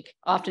intake,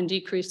 often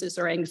decreases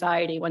their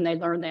anxiety when they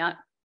learn that.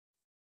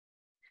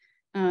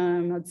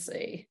 Let's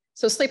see.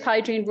 So sleep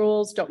hygiene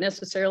rules don't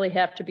necessarily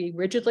have to be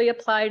rigidly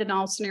applied in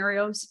all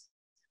scenarios.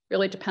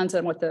 Really depends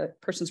on what the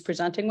person's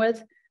presenting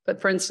with.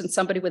 But for instance,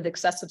 somebody with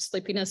excessive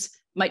sleepiness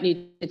might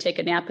need to take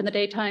a nap in the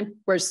daytime,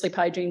 whereas sleep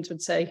hygienes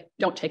would say,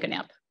 don't take a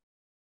nap.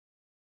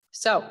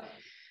 So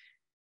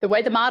the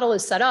way the model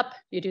is set up,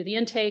 you do the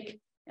intake,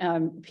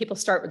 people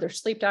start with their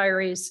sleep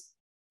diaries,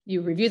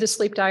 you review the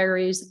sleep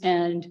diaries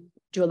and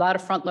do a lot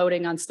of front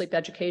loading on sleep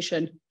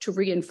education to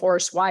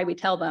reinforce why we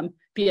tell them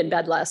be in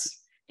bed less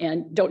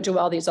and don't do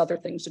all these other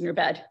things in your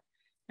bed.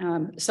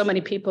 So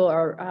many people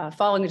are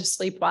falling into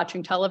sleep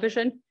watching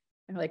television.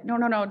 And like, no,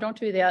 no, no, don't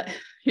do that.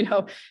 You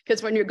know,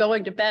 because when you're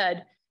going to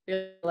bed,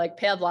 you're like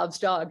Pavlov's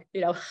dog,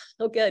 you know,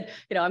 oh good,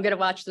 you know, I'm going to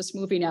watch this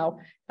movie now.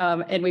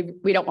 And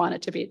we don't want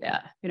it to be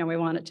that, you know, we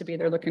want it to be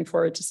they're looking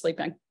forward to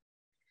sleeping.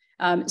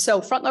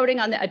 So front loading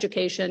on the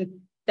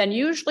education, then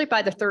usually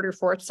by the third or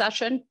fourth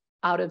session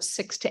out of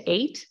 6 to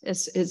 8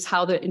 is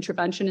how the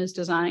intervention is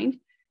designed,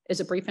 is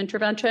a brief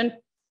intervention.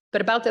 But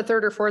about the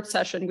third or fourth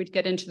session, we'd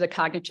get into the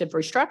cognitive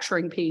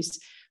restructuring piece,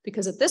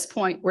 because at this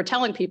point, we're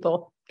telling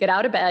people, get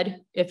out of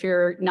bed if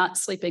you're not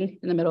sleeping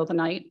in the middle of the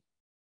night.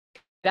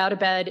 Get out of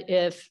bed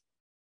if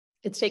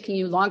it's taking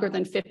you longer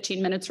than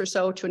 15 minutes or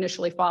so to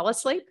initially fall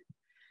asleep.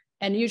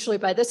 And usually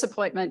by this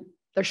appointment,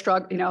 they're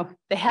struggling, you know,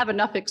 they have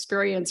enough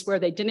experience where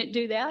they didn't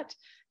do that,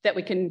 that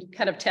we can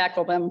kind of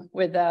tackle them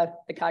with the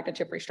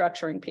cognitive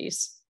restructuring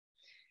piece.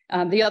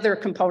 The other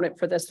component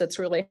for this that's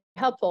really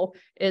helpful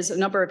is a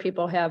number of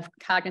people have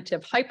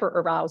cognitive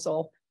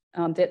hyperarousal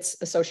that's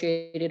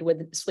associated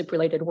with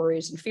sleep-related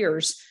worries and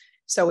fears.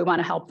 So we want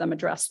to help them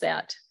address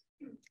that.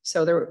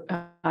 So they're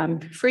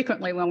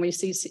frequently when we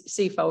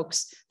see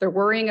folks, they're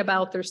worrying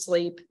about their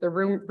sleep, they're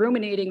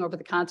ruminating over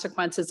the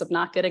consequences of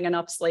not getting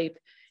enough sleep,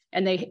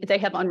 and they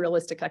have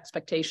unrealistic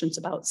expectations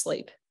about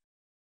sleep.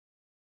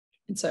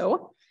 And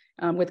so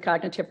with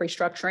cognitive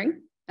restructuring,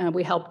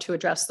 we help to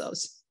address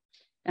those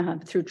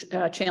through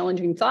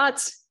challenging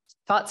thoughts,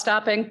 thought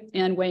stopping,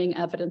 and weighing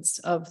evidence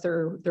of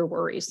their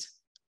worries.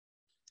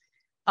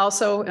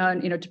 Also,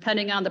 you know,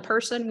 depending on the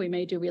person, we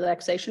may do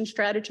relaxation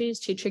strategies,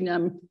 teaching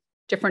them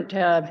different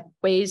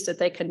ways that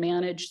they can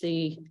manage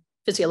the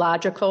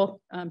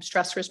physiological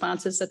stress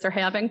responses that they're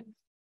having.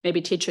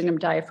 Maybe teaching them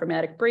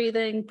diaphragmatic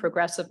breathing,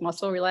 progressive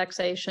muscle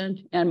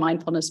relaxation, and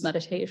mindfulness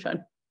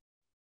meditation.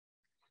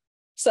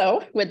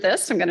 So with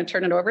this, I'm going to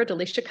turn it over to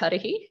Leisha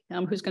Cuddihy,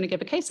 who's going to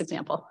give a case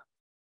example.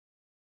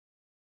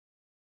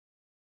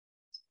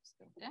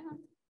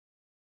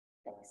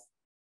 Thanks.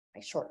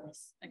 My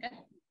shortness. Okay.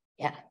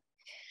 Yeah.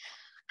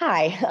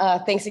 Hi.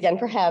 Thanks again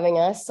for having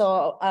us.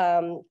 So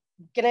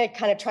going to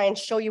kind of try and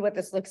show you what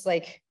this looks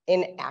like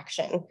in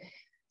action.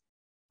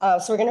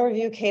 So we're going to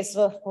review a case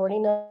of a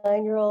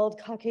 49-year-old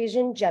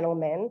Caucasian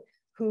gentleman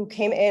who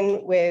came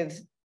in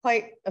with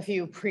quite a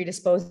few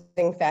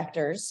predisposing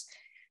factors.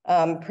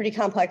 Pretty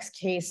complex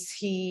case.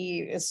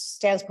 He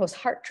stands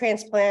post-heart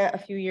transplant a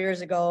few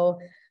years ago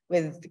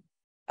with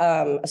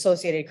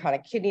associated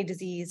chronic kidney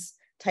disease,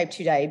 type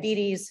 2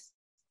 diabetes,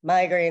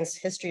 migraines,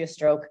 history of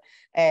stroke,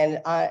 and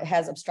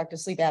has obstructive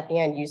sleep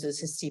apnea and uses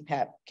his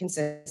CPAP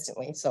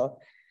consistently. So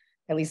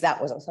at least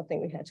that wasn't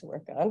something we had to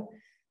work on.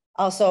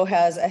 Also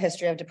has a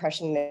history of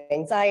depression and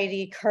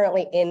anxiety,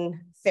 currently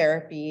in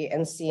therapy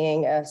and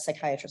seeing a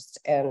psychiatrist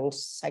and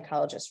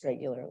psychologist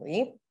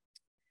regularly.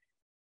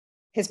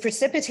 His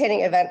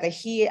precipitating event that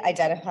he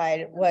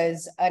identified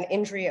was an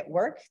injury at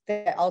work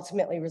that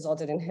ultimately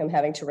resulted in him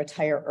having to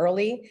retire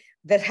early.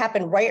 That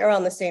happened right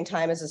around the same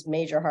time as this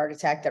major heart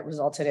attack that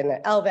resulted in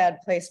an LVAD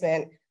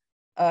placement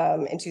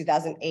in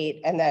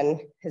 2008, and then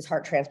his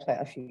heart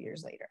transplant a few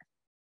years later.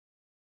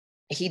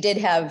 He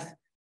didn't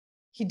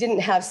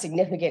have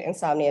significant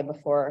insomnia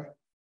before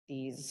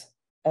these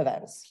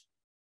events.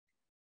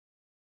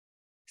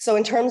 So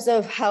in terms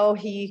of how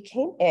he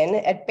came in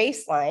at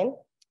baseline,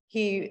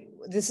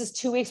 this is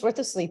 2 weeks worth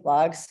of sleep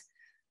logs.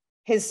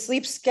 His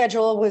sleep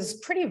schedule was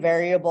pretty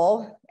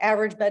variable.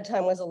 Average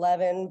bedtime was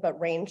 11, but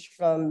ranged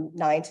from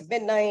 9 to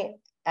midnight.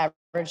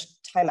 Average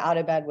time out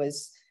of bed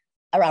was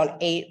around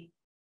 8,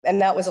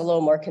 and that was a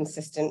little more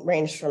consistent,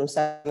 ranged from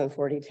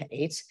 7:40 to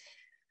 8.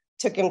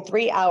 Took him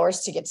 3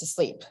 hours to get to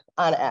sleep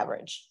on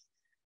average.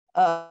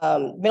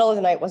 Middle of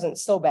the night wasn't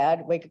so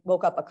bad.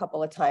 Woke up a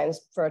couple of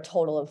times for a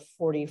total of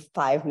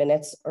 45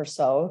 minutes or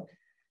so.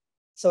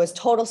 So his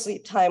total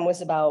sleep time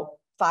was about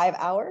 5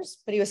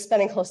 hours, but he was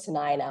spending close to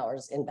 9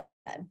 hours in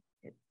bed.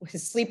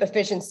 His sleep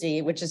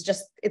efficiency, which is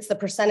just, it's the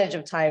percentage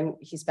of time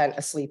he spent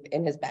asleep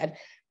in his bed,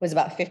 was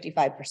about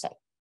 55%.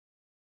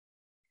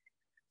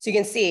 So you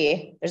can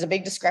see there's a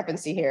big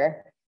discrepancy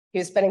here. He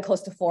was spending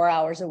close to 4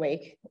 hours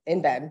awake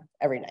in bed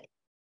every night,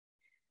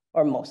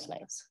 or most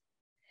nights.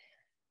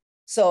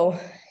 So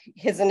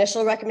his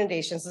initial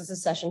recommendations, this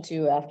is session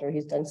 2 after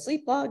he's done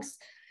sleep logs.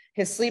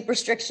 His sleep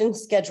restriction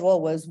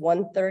schedule was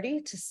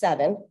 1:30 to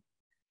 7.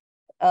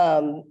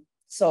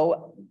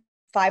 So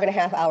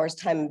 5.5 hours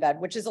time in bed,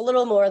 which is a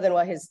little more than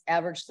what his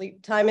average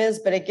sleep time is,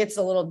 but it gets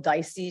a little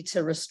dicey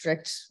to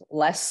restrict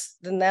less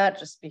than that,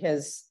 just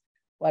because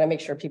I want to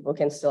make sure people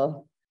can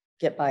still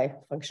get by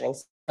functioning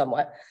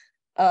somewhat.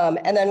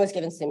 And then was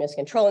given stimulus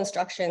control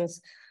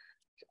instructions.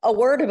 A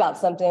word about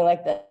something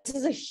like this. This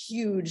is a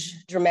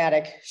huge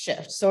dramatic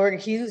shift. So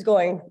he was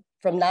going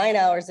from 9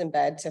 hours in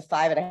bed to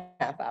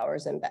 5.5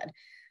 hours in bed.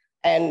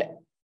 And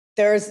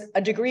there's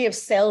a degree of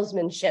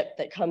salesmanship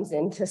that comes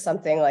into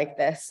something like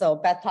this. So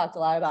Beth talked a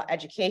lot about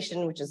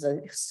education, which is a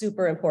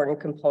super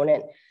important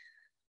component.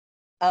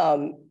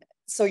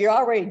 So you're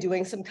already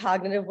doing some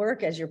cognitive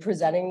work as you're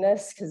presenting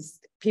this, because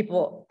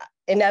people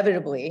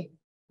inevitably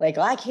like,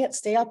 oh, I can't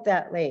stay up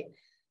that late,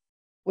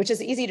 which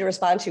is easy to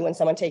respond to when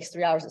someone takes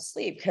 3 hours of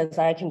sleep, because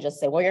I can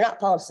just say, well, you're not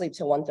falling asleep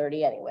till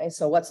 1:30 anyway.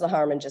 So what's the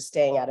harm in just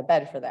staying out of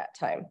bed for that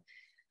time?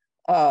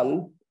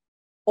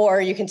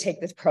 Or you can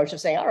take this approach of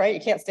saying, all right, you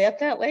can't stay up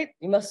that late,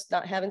 you must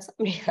not have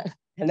insomnia.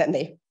 And then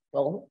they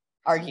will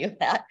argue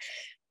that.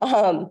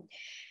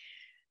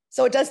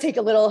 So it does take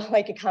a little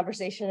like a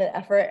conversation and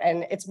effort.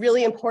 And it's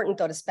really important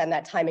though to spend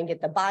that time and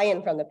get the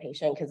buy-in from the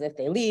patient, because if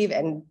they leave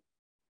and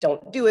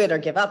don't do it or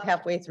give up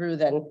halfway through,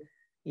 then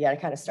you got to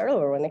kind of start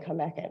over when they come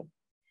back in.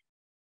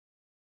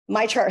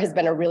 My chart has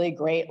been a really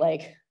great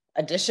like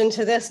addition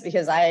to this,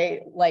 because I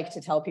like to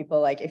tell people,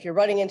 like, if you're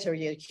running into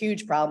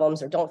huge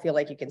problems or don't feel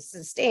like you can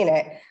sustain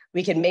it,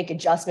 we can make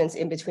adjustments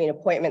in between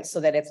appointments so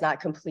that it's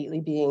not completely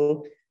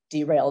being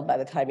derailed by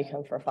the time you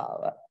come for a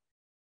follow-up.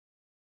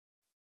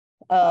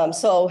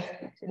 So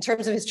in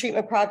terms of his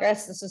treatment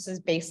progress, this is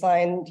his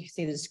baseline. You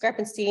see the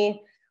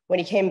discrepancy. When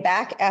he came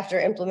back after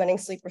implementing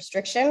sleep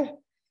restriction,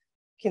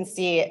 you can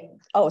see,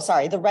 oh,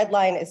 sorry, the red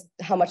line is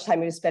how much time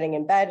he was spending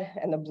in bed,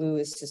 and the blue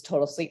is his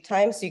total sleep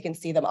time. So you can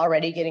see them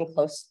already getting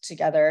close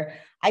together.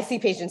 I see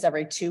patients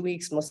every 2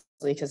 weeks,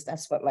 mostly because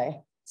that's what my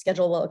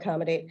schedule will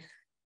accommodate.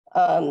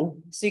 So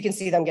you can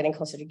see them getting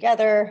closer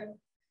together.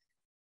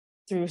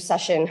 Through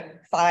session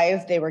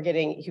 5, he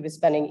was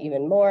spending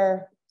even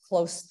more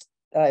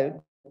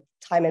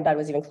time in bed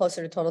was even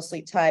closer to total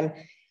sleep time.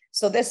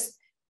 So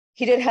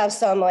he did have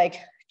some like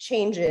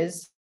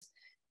changes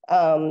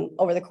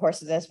over the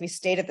course of this. We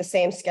stayed at the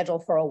same schedule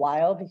for a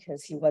while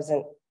because he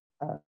wasn't,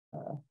 how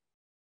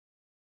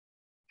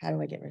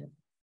do I get rid of it?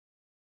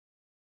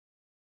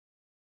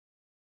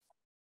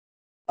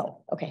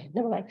 Oh, okay,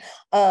 never mind.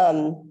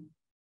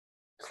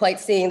 Quite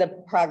seeing the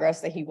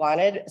progress that he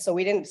wanted. So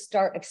we didn't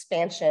start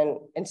expansion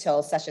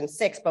until session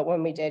 6, but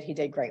when we did, he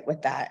did great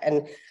with that.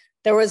 And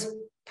there was,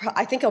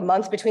 I think, a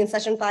month between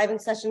session 5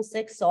 and session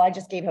 6. So I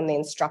just gave him the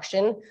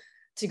instruction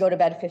to go to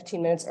bed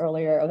 15 minutes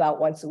earlier,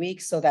 about once a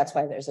week. So that's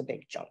why there's a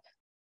big jump.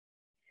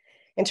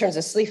 In terms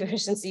of sleep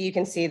efficiency, you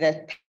can see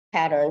the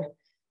pattern.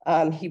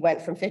 He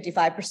went from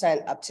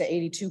 55% up to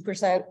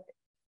 82%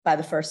 by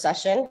the first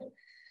session.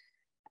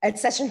 At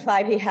session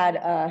 5, he had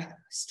a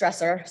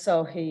stressor.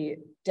 So he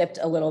dipped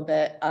a little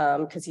bit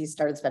because he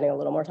started spending a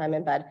little more time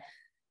in bed.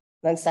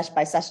 Then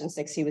by session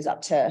 6, he was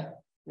up to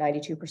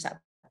 92%.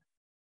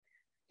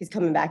 He's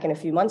coming back in a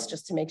few months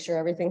just to make sure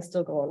everything's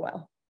still going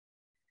well.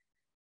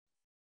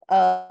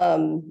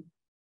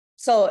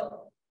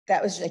 So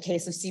that was a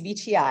case of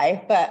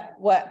CBTI, but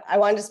what I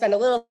wanted to spend a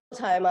little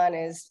time on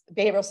is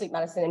behavioral sleep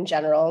medicine in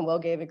general, and Will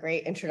gave a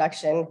great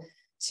introduction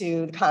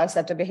to the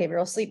concept of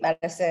behavioral sleep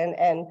medicine,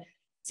 and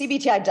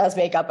CBTI does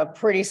make up a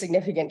pretty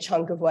significant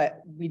chunk of what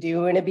we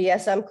do in a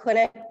BSM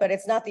clinic, but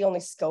it's not the only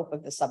scope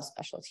of the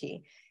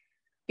subspecialty.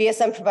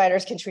 BSM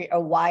providers can treat a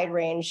wide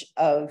range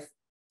of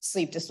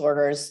sleep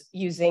disorders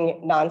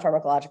using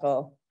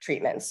non-pharmacological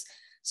treatments.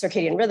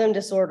 Circadian rhythm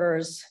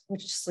disorders,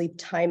 which is sleep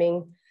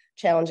timing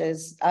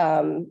challenges,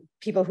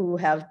 people who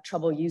have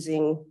trouble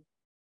using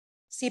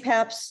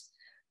CPAPs,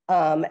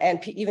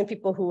 and even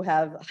people who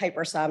have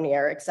hypersomnia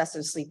or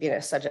excessive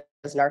sleepiness, such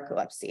as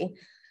narcolepsy.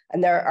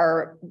 And there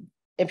are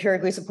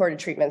empirically supported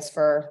treatments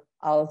for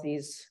all of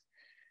these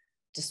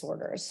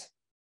disorders.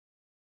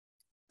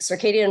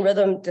 Circadian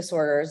rhythm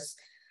disorders,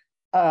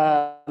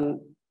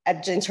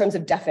 in terms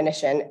of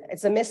definition,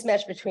 it's a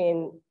mismatch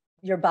between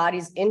your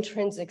body's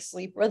intrinsic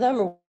sleep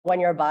rhythm, when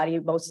your body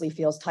mostly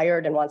feels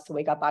tired and wants to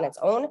wake up on its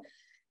own,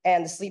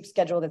 and the sleep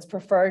schedule that's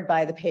preferred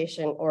by the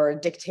patient or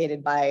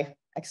dictated by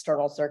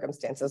external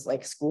circumstances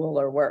like school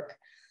or work.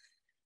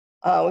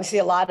 We see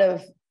a lot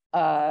of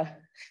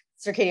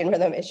circadian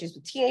rhythm issues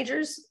with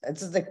teenagers.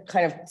 This is the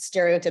kind of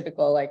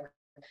stereotypical, like,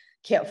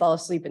 can't fall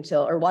asleep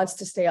until, or wants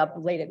to stay up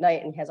late at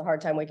night and has a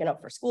hard time waking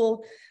up for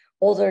school.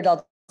 Older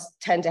adults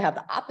tend to have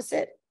the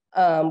opposite,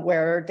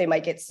 where they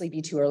might get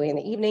sleepy too early in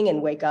the evening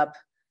and wake up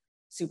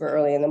super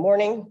early in the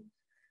morning.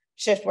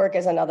 Shift work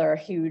is another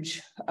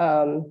huge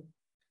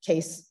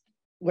case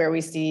where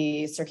we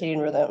see circadian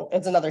rhythm.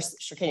 It's another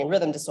circadian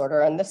rhythm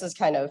disorder. And this is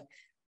kind of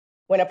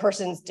when a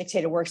person's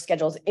dictated work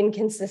schedule is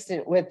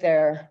inconsistent with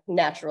their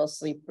natural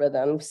sleep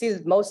rhythm. We see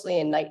this mostly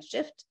in night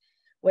shift,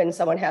 when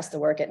someone has to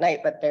work at night,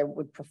 but they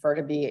would prefer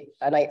to be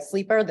a night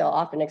sleeper. They'll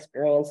often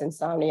experience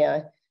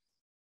insomnia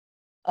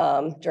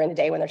during the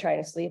day when they're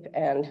trying to sleep,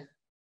 and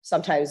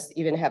sometimes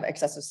even have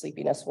excessive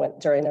sleepiness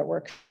during their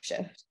work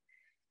shift.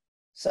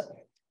 So,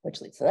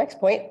 which leads to the next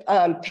point.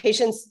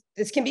 Patients,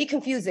 this can be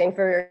confusing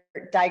for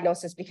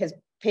diagnosis because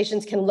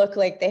patients can look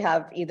like they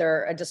have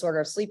either a disorder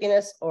of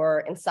sleepiness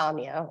or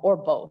insomnia or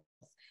both.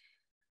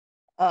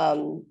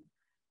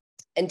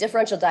 And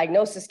differential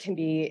diagnosis can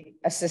be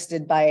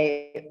assisted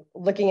by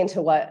looking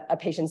into what a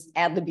patient's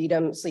ad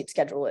libitum sleep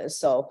schedule is.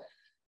 So,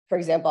 for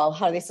example,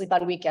 how do they sleep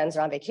on weekends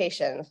or on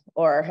vacation?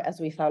 Or as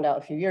we found out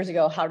a few years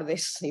ago, how do they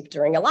sleep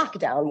during a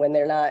lockdown when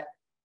they're not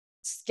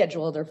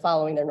scheduled or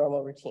following their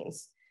normal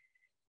routines?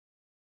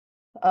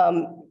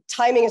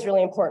 Timing is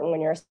really important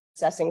when you're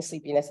assessing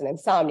sleepiness and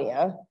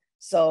insomnia.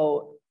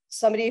 So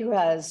somebody who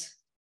has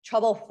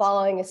trouble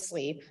falling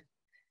asleep,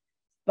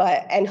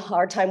 and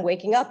hard time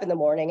waking up in the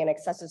morning and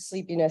excessive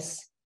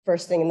sleepiness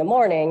first thing in the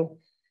morning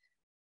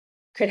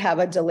could have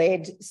a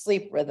delayed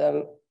sleep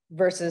rhythm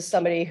versus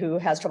somebody who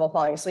has trouble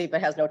falling asleep but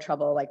has no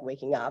trouble like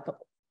waking up.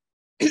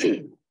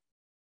 This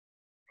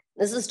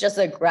is just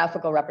a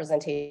graphical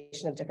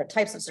representation of different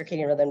types of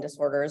circadian rhythm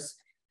disorders.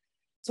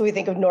 So we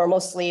think of normal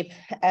sleep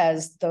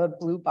as the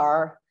blue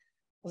bar.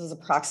 This is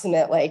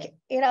approximate like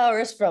 8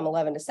 hours from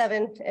 11 to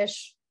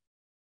 7-ish.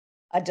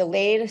 A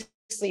delayed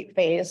sleep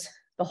phase,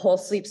 the whole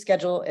sleep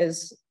schedule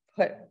is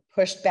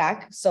pushed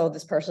back. So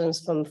this person's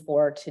from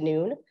 4 to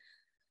noon.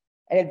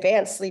 An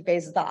advanced sleep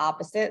phase is the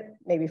opposite,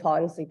 maybe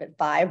falling asleep at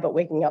 5, but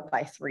waking up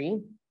by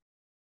 3.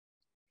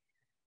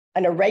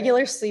 An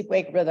irregular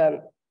sleep-wake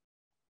rhythm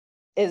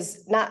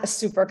is not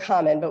super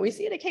common, but we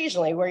see it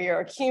occasionally where you're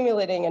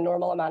accumulating a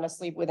normal amount of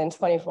sleep within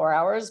 24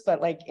 hours,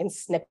 but like in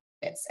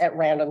snippets at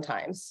random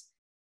times.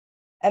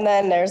 And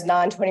then there's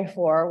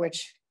non-24,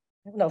 which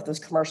I don't know if those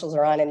commercials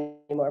are on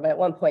anymore, but at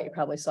one point you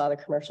probably saw the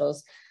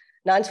commercials.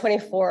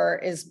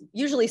 Non-24 is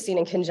usually seen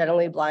in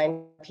congenitally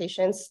blind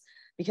patients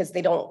because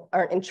they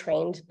aren't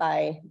entrained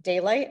by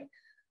daylight.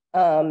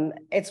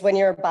 It's when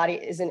your body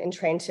isn't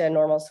entrained to a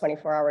normal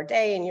 24-hour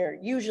day, and your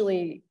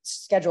usually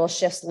schedule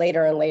shifts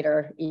later and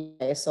later each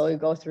day. So you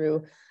go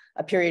through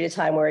a period of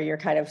time where you're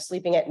kind of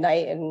sleeping at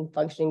night and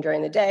functioning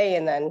during the day,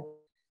 and then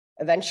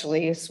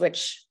eventually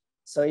switch.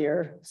 So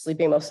you're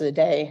sleeping most of the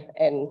day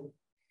and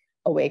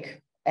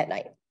awake at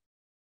night.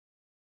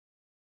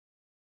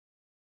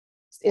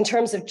 In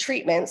terms of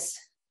treatments,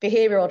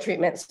 behavioral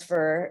treatments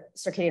for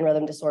circadian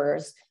rhythm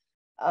disorders,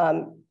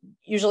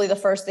 usually the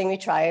first thing we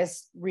try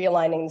is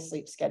realigning the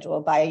sleep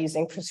schedule by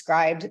using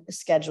prescribed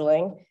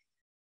scheduling.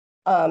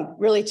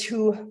 Really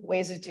 2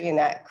 ways of doing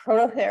that.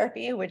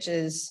 Chronotherapy, which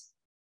is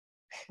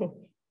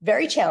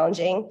very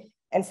challenging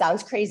and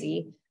sounds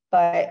crazy,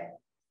 but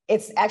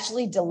it's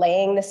actually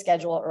delaying the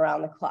schedule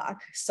around the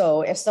clock.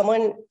 So if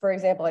someone, for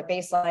example, at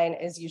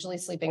baseline is usually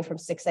sleeping from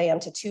 6 a.m.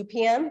 to 2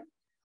 p.m.,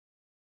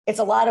 it's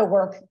a lot of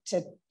work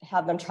to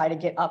have them try to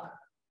get up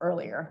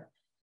earlier.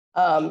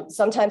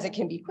 Sometimes it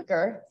can be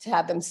quicker to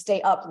have them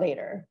stay up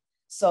later.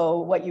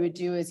 So what you would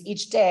do is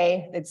each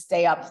day they'd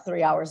stay up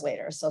 3 hours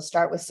later. So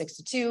start with 6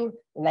 to 2,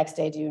 the next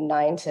day do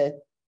 9 to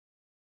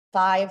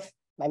 5.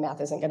 My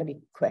math isn't going to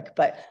be quick,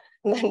 but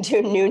then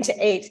do noon to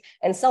 8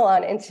 and so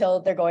on until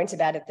they're going to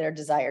bed at their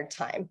desired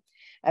time.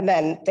 And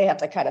then they have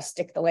to kind of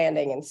stick the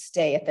landing and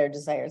stay at their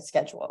desired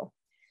schedule.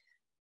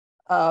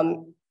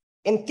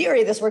 In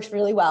theory, this works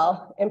really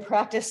well. In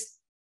practice,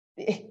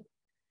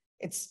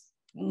 it's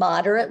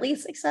moderately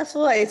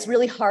successful. It's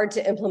really hard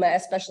to implement,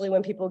 especially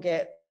when people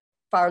get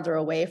farther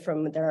away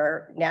from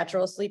their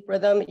natural sleep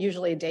rhythm.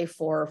 Usually day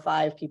 4 or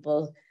 5,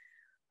 people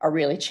are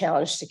really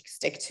challenged to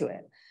stick to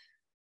it.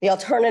 The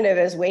alternative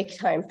is wake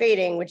time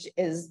fading, which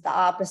is the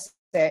opposite,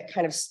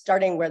 kind of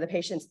starting where the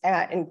patient's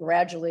at and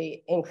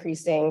gradually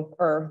increasing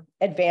or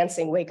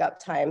advancing wake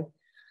up time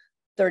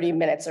 30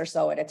 minutes or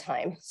so at a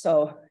time.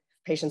 So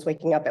patients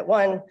waking up at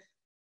 1,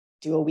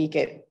 do a week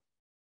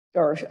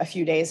or a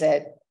few days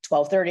at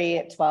 12:30,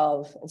 at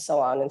 12, and so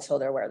on until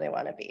they're where they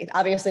want to be.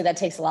 Obviously, that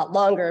takes a lot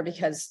longer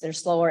because there's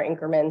slower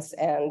increments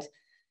and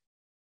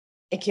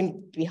it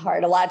can be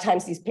hard. A lot of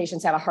times these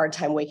patients have a hard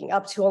time waking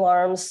up to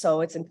alarms.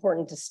 So it's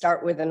important to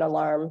start with an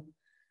alarm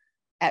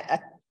at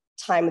a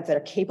time that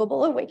they're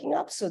capable of waking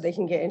up so they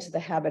can get into the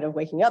habit of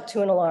waking up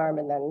to an alarm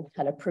and then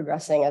kind of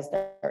progressing as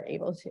they're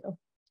able to.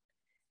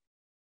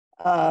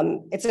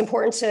 It's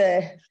important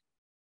to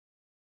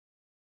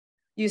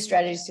use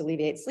strategies to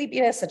alleviate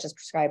sleepiness, such as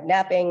prescribed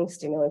napping,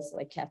 stimulants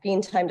like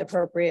caffeine timed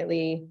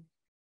appropriately.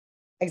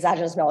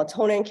 Exogenous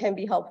melatonin can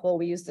be helpful.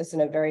 We use this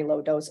in a very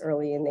low dose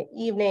early in the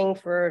evening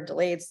for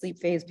delayed sleep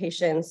phase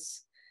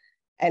patients.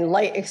 And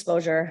light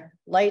exposure.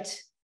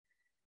 Light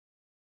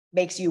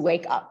makes you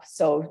wake up.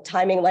 So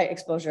timing light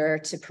exposure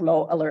to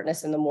promote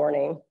alertness in the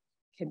morning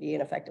can be an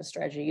effective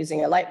strategy.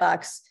 Using a light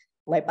box.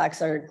 Light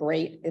boxes are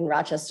great in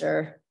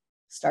Rochester,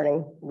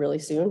 starting really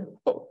soon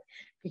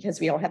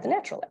because we don't have the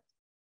natural light.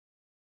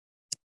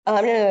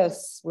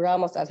 We're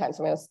almost out of time,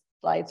 so I'm gonna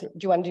slide through. Do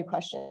you want to do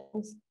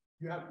questions?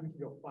 We can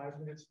go 5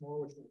 minutes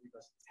more, which will give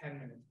us 10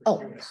 minutes.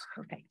 Oh,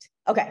 perfect.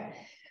 Okay.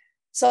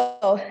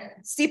 So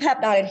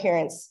CPAP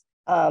non-adherence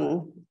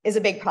is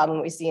a big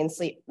problem we see in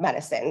sleep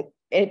medicine.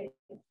 It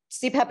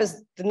CPAP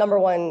is the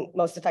 #1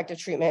 most effective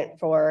treatment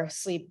for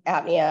sleep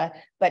apnea,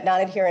 but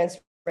non-adherence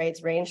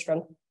rates range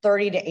from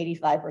 30 to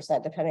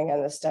 85%, depending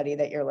on the study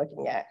that you're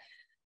looking at.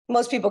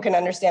 Most people can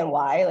understand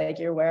why, like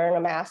you're wearing a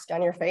mask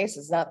on your face.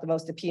 It's not the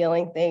most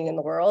appealing thing in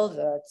the world.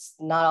 It's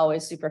not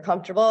always super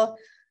comfortable.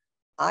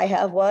 I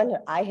have one.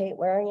 I hate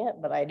wearing it,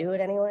 but I do it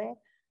anyway.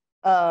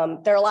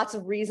 There are lots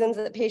of reasons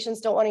that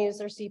patients don't want to use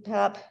their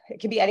CPAP. It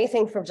can be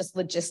anything from just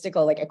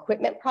logistical, like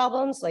equipment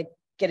problems, like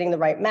getting the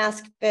right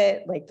mask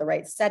fit, like the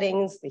right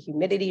settings, the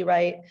humidity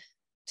right,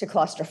 to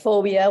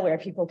claustrophobia, where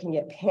people can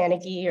get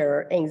panicky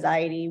or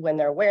anxiety when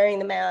they're wearing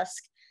the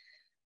mask,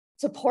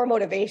 to poor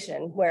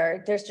motivation,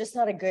 where there's just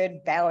not a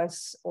good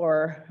balance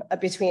or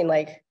between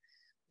like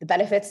the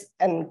benefits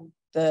and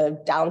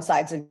the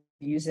downsides of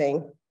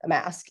using a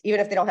mask. Even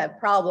if they don't have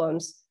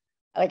problems,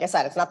 like I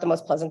said, it's not the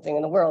most pleasant thing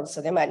in the world,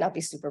 so they might not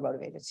be super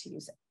motivated to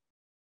use it.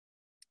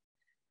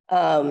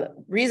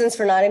 Reasons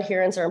for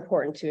non-adherence are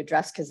important to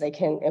address because they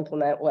can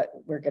implement what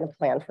we're going to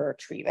plan for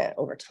treatment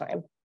over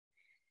time.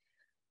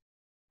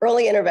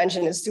 Early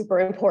intervention is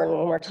super important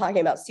when we're talking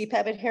about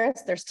CPAP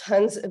adherence. There's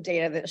tons of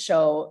data that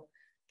show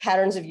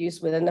patterns of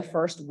use within the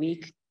first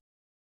week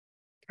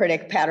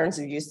predict patterns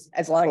of use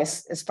as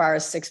far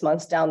as 6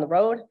 months down the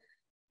road.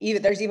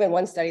 There's even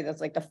one study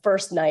that's like the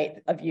first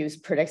night of use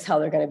predicts how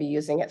they're going to be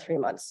using it 3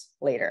 months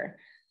later.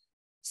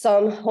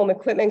 Some home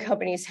equipment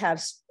companies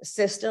have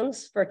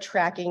systems for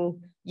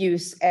tracking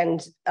use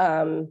and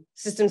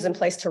systems in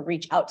place to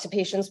reach out to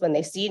patients when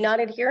they see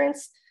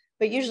non-adherence,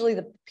 but usually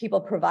the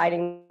people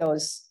providing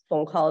those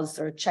phone calls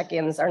or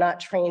check-ins are not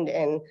trained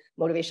in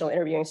motivational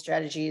interviewing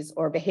strategies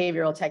or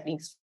behavioral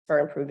techniques for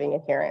improving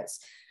adherence.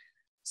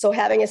 So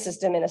having a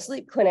system in a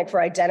sleep clinic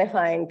for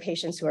identifying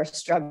patients who are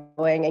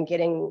struggling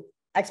and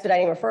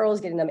expediting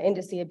referrals, getting them in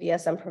to see a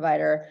BSM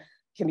provider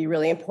can be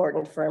really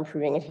important for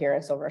improving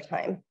adherence over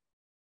time.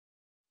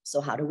 So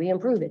how do we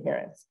improve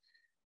adherence?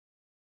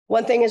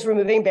 One thing is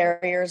removing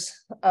barriers,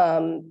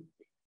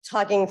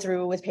 talking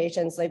through with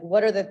patients, like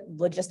what are the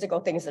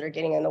logistical things that are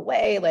getting in the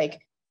way?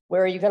 Like,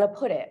 where are you gonna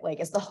put it? Like,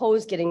 is the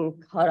hose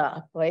getting cut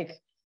up? Like,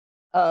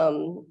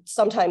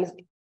 sometimes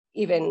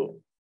even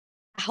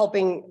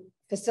helping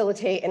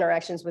facilitate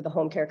interactions with the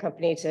home care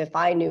company to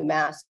find new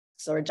masks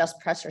or adjust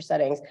pressure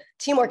settings.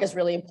 Teamwork is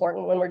really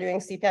important when we're doing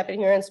CPAP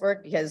adherence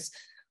work because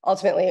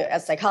ultimately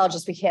as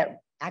psychologists, we can't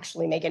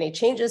actually make any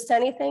changes to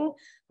anything,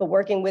 but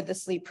working with the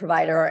sleep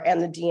provider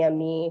and the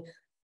DME.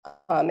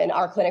 In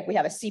our clinic, we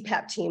have a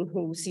CPAP team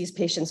who sees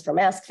patients for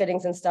mask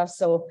fittings and stuff.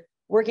 So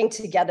working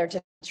together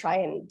to try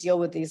and deal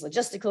with these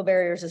logistical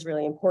barriers is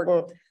really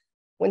important.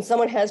 When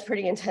someone has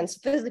pretty intense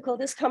physical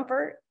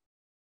discomfort,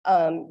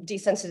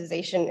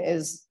 desensitization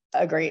is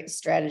a great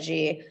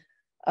strategy.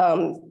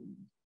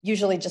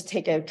 Usually just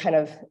take a kind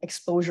of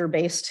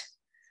exposure-based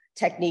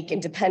technique,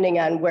 and depending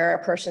on where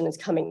a person is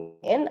coming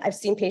in, I've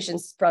seen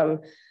patients from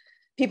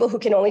people who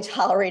can only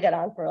tolerate it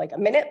on for like a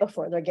minute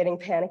before they're getting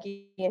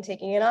panicky and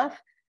taking it off,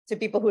 to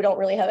people who don't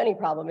really have any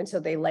problem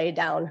until they lay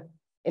down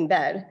in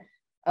bed.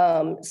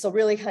 So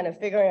really kind of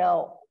figuring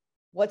out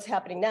what's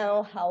happening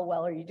now, how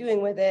well are you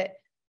doing with it,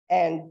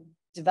 and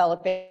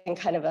developing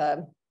kind of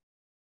a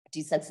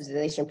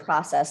desensitization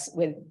process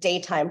with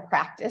daytime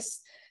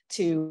practice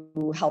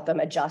to help them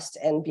adjust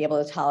and be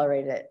able to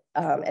tolerate it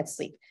at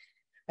sleep.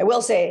 I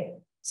will say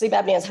sleep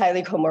apnea is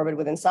highly comorbid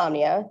with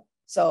insomnia.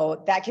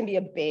 So that can be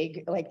a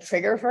big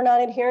trigger for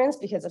non-adherence,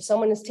 because if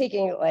someone is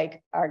taking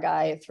like our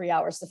guy 3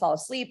 hours to fall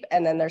asleep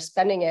and then they're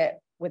spending it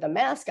with a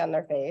mask on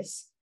their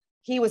face,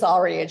 he was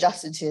already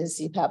adjusted to his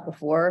CPAP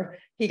before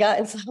he got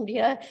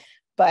insomnia.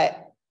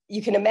 But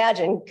you can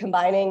imagine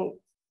combining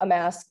a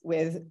mask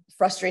with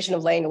frustration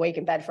of laying awake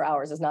in bed for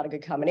hours is not a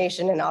good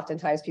combination. And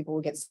oftentimes people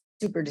will get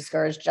super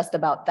discouraged just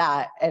about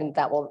that, and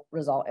that will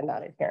result in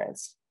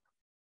non-adherence.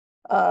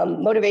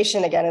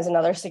 Motivation, again, is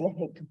another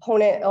significant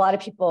component. A lot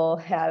of people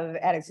have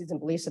attitudes and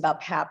beliefs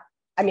about PAP.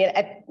 I mean,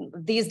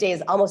 these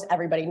days, almost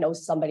everybody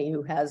knows somebody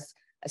who has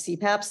a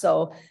CPAP.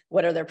 So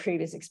what are their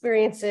previous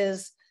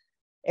experiences?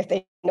 If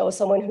they know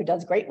someone who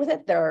does great with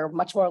it, they're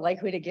much more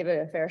likely to give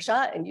it a fair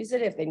shot and use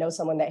it. If they know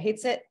someone that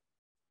hates it,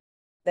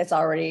 that's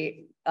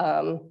already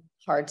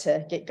hard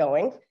to get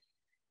going.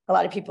 A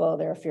lot of people,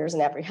 there are fears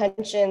and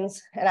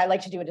apprehensions, and I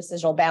like to do a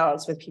decisional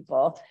balance with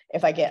people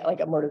if I get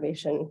like a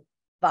motivation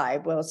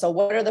vibe. Well, so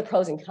what are the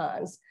pros and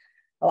cons?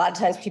 A lot of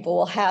times people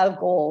will have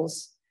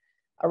goals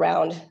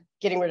around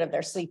getting rid of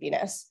their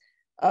sleepiness.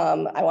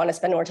 I want to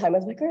spend more time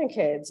with my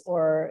grandkids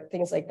or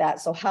things like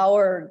that. So how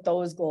are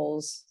those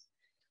goals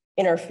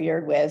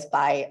interfered with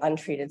by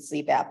untreated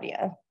sleep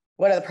apnea?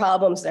 One of the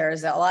problems there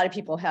is that a lot of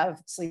people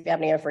have sleep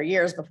apnea for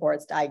years before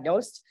it's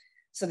diagnosed.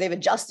 So they've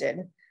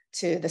adjusted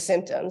to the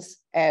symptoms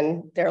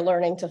and they're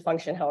learning to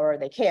function however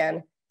they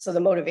can. So the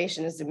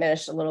motivation is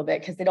diminished a little bit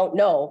because they don't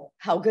know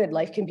how good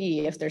life can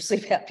be if their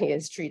sleep apnea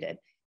is treated.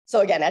 So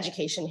again,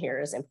 education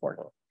here is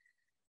important.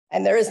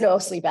 And there is no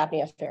sleep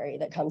apnea fairy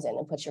that comes in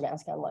and puts your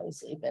mask on while you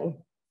sleep and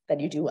then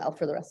you do well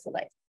for the rest of the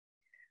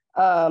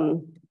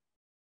night.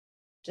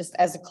 Just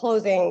as a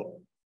closing,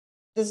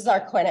 this is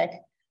our clinic.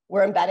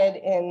 We're embedded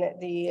in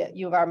the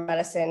U of R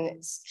Medicine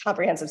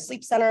Comprehensive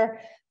Sleep Center.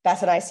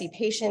 Beth and I see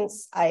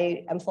patients.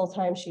 I am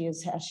full-time. She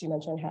is, as she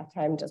mentioned,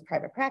 half-time, does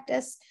private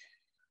practice.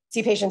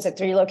 See patients at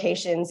 3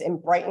 locations in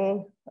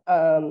Brighton,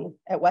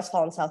 at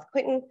Westfall and South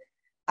Clinton.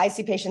 I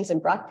see patients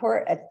in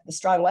Brockport at the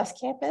Strong West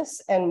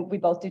campus, and we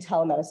both do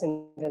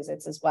telemedicine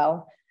visits as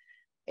well.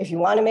 If you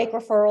want to make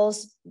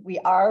referrals, we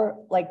are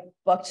like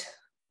booked.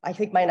 I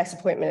think my next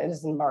appointment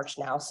is in March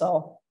now,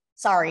 so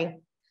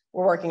sorry,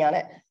 we're working on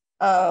it.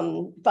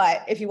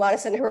 But if you want to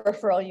send a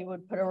referral, you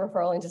would put a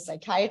referral into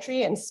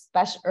psychiatry and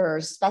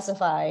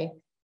specify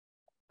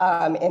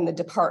in the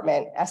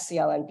department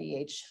SCL and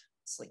BH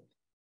sleep.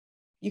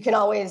 You can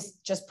always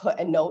just put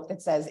a note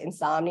that says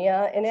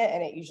insomnia in it,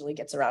 and it usually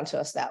gets around to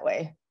us that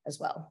way as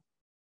well.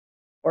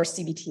 Or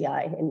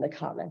CBTI in the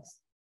comments.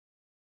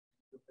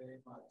 Thank you very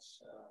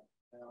much.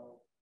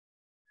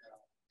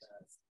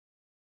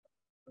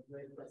 A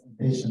great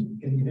presentation.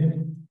 Can you hear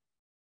me?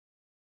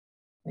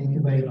 Thank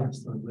you very much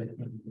for a great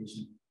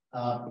presentation.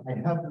 I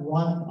have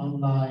one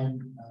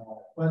online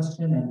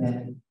question, and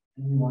then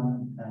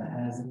anyone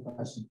has a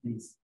question,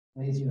 please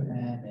raise your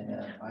hand and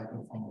a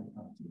microphone will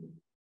come to you.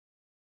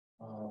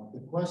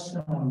 The question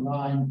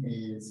online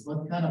is,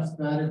 what kind of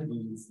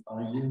strategies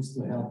are used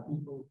to help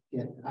people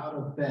get out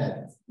of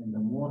bed in the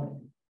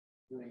morning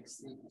during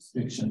sleep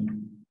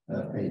restriction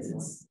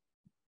phases?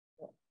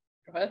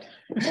 Go ahead.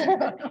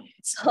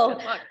 So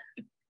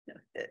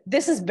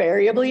this is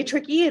variably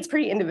tricky. It's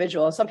pretty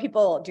individual. Some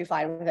people do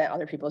fine with it,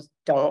 other people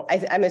don't.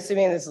 I'm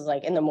assuming this is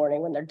like in the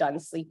morning when they're done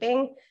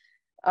sleeping.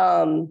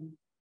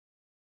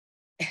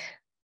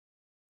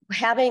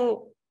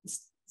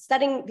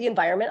 Setting the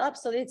environment up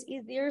so that it's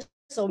easier.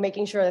 So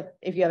making sure that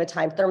if you have a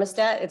timed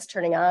thermostat, it's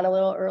turning on a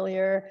little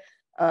earlier.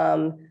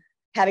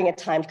 Having a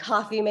timed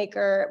coffee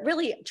maker,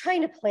 really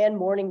trying to plan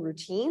morning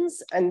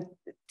routines and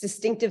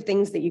distinctive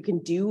things that you can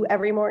do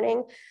every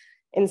morning.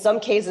 In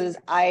some cases,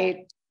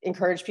 I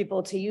encourage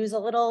people to use a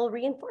little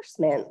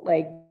reinforcement.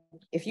 Like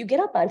if you get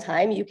up on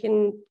time, you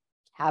can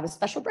have a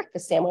special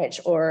breakfast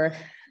sandwich, or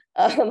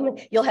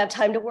you'll have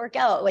time to work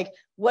out. Like,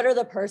 what are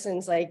the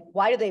person's, like,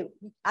 why do they,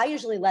 I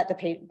usually let the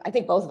patient, I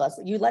think both of us,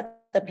 you let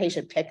the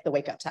patient pick the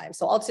wake up time.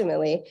 So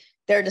ultimately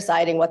they're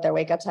deciding what their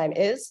wake up time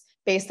is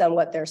based on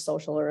what their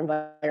social or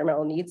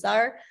environmental needs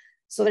are.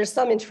 So there's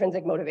some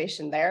intrinsic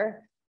motivation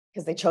there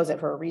because they chose it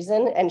for a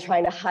reason, and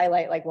trying to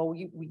highlight like, well,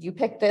 you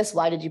picked this,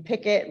 why did you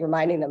pick it?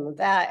 Reminding them of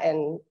that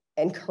and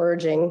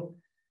encouraging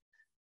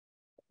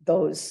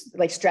those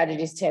like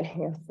strategies to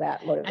enhance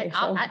that motivation.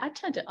 I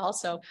tend to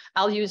also,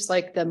 I'll use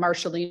like the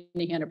Marshall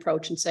Leanahan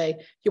approach and say,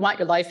 you want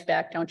your life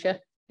back, don't you?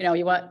 You know,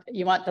 you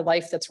want the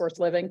life that's worth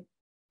living.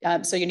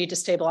 So you need to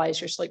stabilize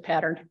your sleep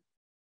pattern.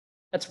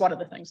 That's one of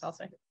the things I'll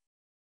say.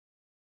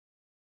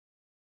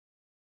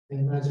 I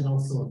imagine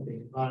also the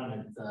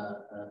environment,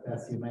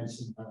 as you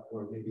mentioned,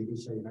 or maybe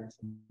Leisha, you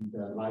mentioned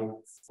the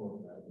lights,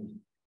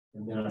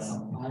 and there are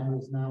some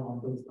timers now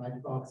on those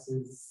light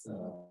boxes.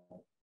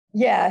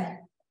 Yeah,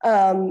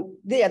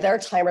 there are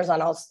timers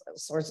on all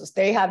sources.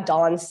 They have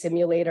dawn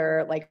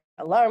simulator, like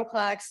alarm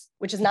clocks,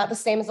 which is not the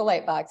same as a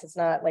light box. It's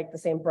not like the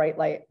same bright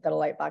light that a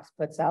light box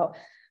puts out.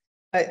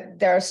 But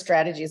there are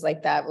strategies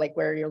like that, like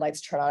where your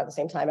lights turn on at the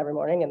same time every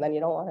morning, and then you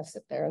don't want to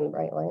sit there in the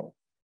bright light.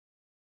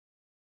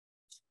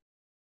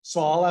 So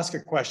I'll ask a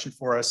question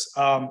for us.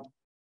 And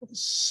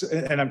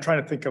I'm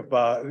trying to think of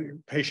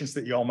patients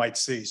that you all might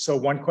see. So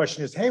one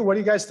question is, hey, what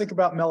do you guys think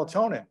about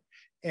melatonin?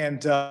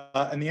 And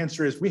the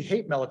answer is, we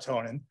hate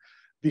melatonin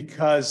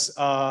because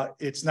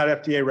it's not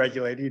FDA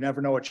regulated. You never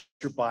know what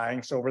you're buying.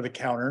 It's over the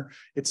counter.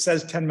 It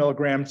says 10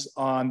 milligrams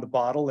on the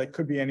bottle. It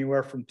could be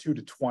anywhere from 2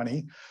 to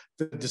 20.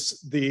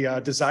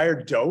 The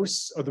desired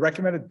dose, or the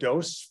recommended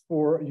dose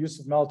for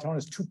use of melatonin,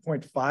 is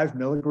 2.5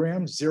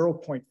 milligrams.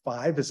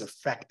 0.5 is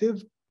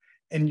effective.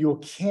 And you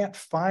can't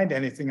find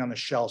anything on the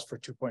shelves for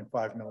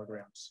 2.5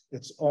 milligrams.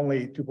 It's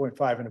only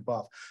 2.5 and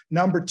above.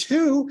 Number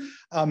two,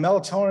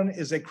 melatonin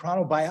is a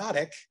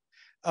chronobiotic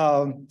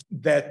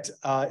that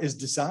is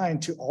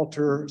designed to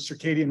alter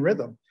circadian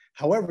rhythm.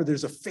 However,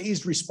 there's a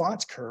phased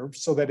response curve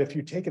so that if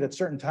you take it at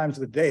certain times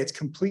of the day, it's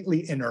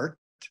completely inert.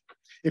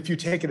 If you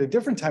take it a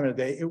different time of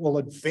the day, it will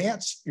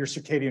advance your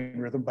circadian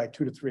rhythm by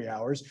 2 to 3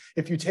 hours.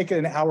 If you take it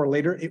an hour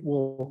later, it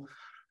will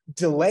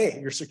delay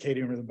your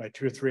circadian rhythm by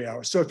 2 or 3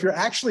 hours. So if you're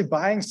actually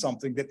buying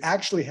something that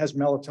actually has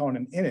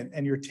melatonin in it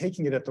and you're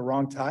taking it at the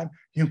wrong time,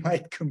 you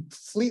might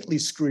completely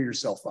screw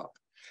yourself up.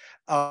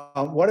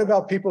 What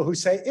about people who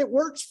say, it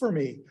works for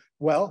me?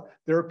 Well,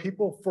 there are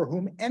people for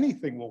whom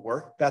anything will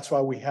work. That's why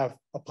we have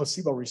a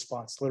placebo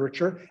response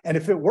literature. And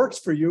if it works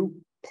for you,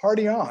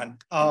 party on.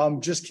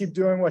 Just keep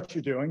doing what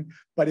you're doing.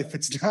 But if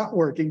it's not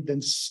working, then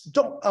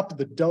don't up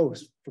the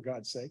dose, for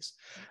God's sakes.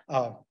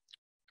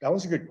 That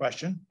was a good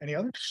question. Any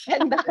others?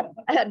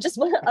 And just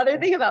one other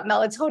thing about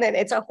melatonin,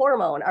 it's a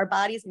hormone. Our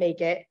bodies make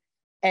it,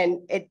 and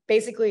it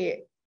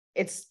basically,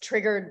 it's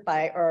triggered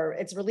by, or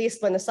it's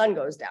released when the sun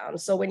goes down.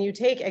 So when you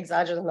take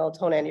exogenous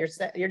melatonin,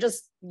 you're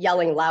just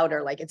yelling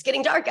louder, like it's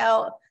getting dark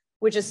out,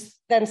 which is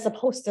then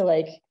supposed to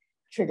like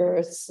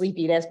trigger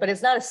sleepiness, but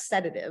it's not a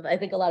sedative. I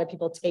think a lot of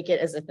people take it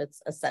as if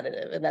it's a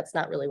sedative, and that's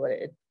not really what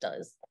it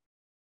does.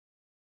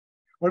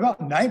 What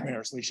about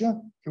nightmares, Leisha?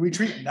 Can we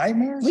treat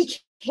nightmares? We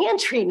can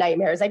treat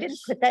nightmares. I didn't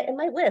put that in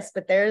my list,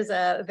 but there's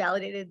a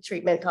validated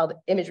treatment called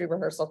imagery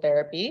rehearsal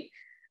therapy,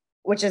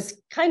 which is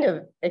kind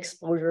of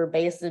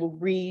exposure-based and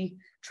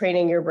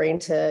retraining your brain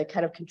to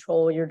kind of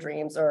control your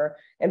dreams or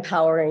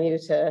empowering you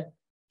to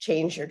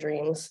change your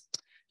dreams.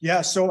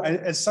 Yeah, so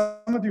as some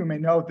of you may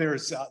know,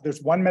 there's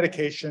one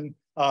medication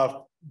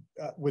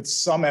with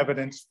some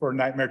evidence for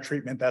nightmare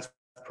treatment. That's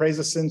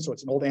prazosin. So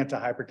it's an old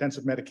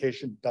antihypertensive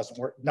medication. Doesn't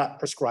work, not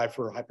prescribed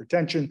for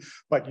hypertension,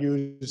 but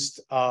used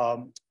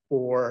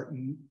for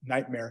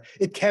nightmare.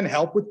 It can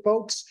help with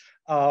folks.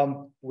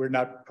 We're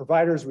not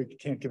providers, we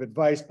can't give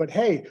advice, but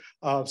hey,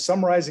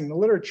 summarizing the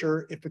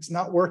literature, if it's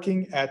not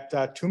working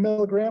at 2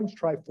 milligrams,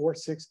 try 4,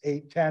 6,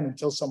 8, 10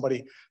 until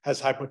somebody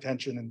has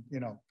hypotension and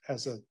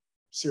has a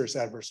serious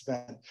adverse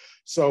event.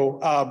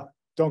 So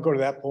don't go to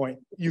that point.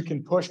 You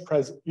can push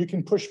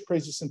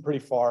prazosin pretty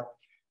far.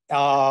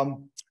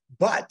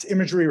 But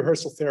imagery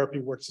rehearsal therapy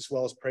works as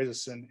well as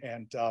prazosin,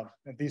 and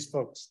these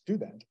folks do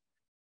that.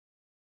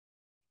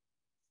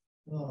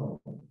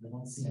 Oh, I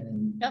don't see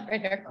any. Yep,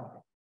 right here.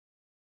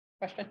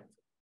 Question?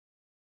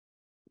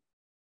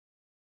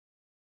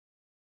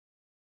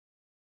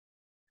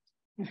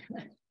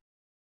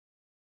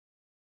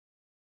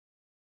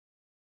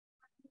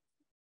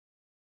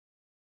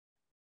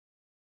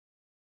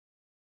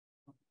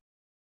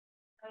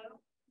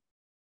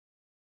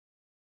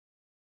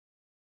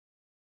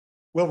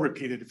 We'll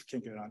repeat it if you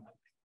can't get it on.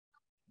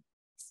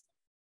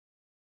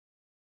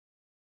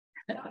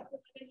 Hello.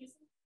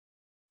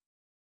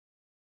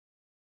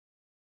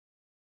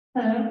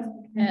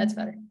 Yeah, it's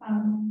better.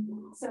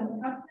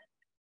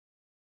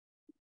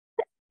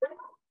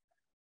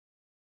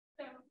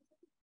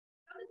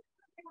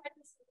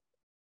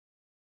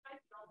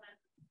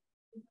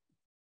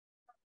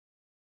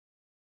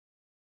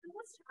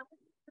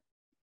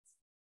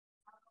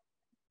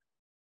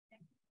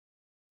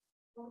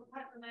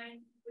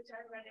 Which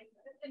I read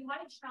in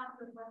my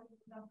chapter about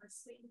number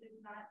sleep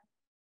is that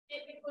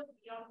it goes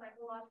beyond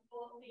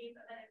psychological needs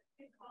and then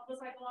it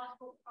causes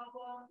psychological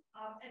problem.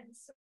 And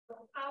so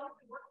how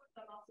to work with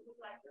them also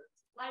with like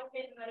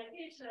life-saving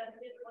medication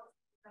is what's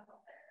there.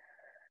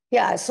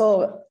 Yeah,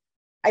 so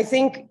I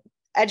think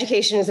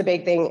education is a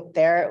big thing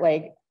there.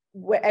 Like,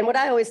 and what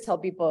I always tell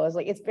people is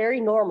like, it's very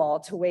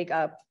normal to wake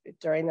up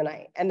during the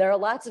night. And there are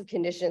lots of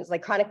conditions,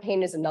 like chronic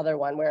pain is another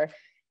one where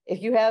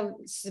if you have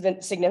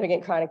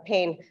significant chronic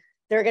pain,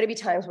 there are going to be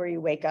times where you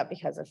wake up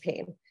because of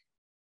pain.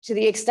 To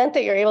the extent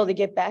that you're able to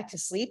get back to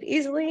sleep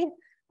easily,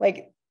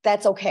 like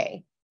that's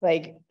okay.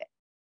 Like,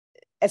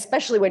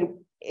 especially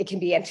when it can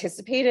be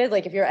anticipated,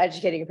 like if you're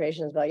educating your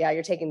patients about, yeah,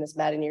 you're taking this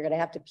med and you're going to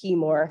have to pee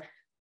more,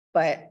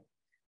 but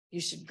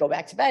you should go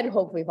back to bed and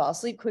hopefully fall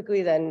asleep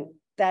quickly, then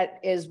that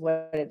is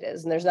what it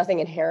is. And there's nothing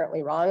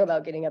inherently wrong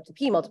about getting up to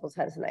pee multiple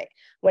times a night.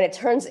 When it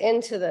turns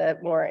into the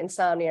more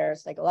insomnia or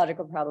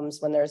psychological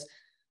problems, when there's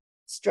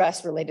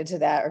stress related to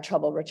that or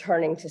trouble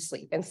returning to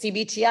sleep. And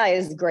CBTI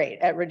is great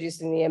at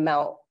reducing the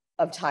amount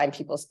of time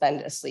people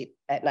spend asleep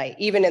at night,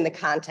 even in the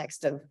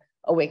context of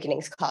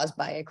awakenings caused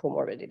by a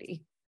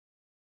comorbidity.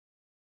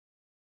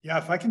 Yeah,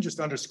 if I can just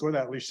underscore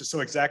that, Leisha, so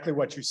exactly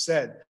what you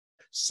said.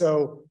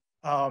 So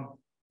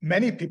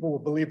many people will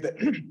believe that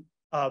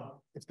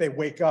if they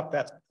wake up,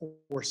 that's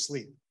poor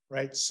sleep,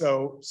 right?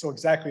 So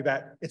exactly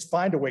that. It's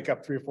fine to wake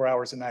up 3 or 4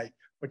 hours a night,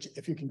 but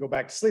if you can go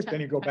back to sleep, then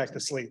you go back to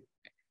sleep.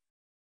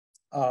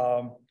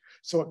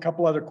 So a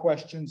couple other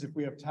questions if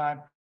we have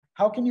time.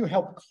 How can you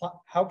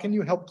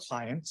help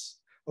clients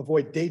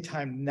avoid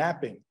daytime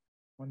napping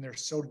when they're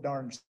so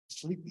darn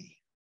sleepy?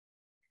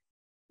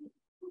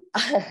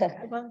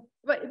 Well,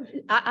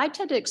 I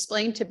tend to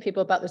explain to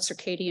people about the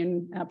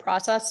circadian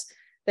process,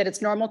 that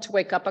it's normal to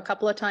wake up a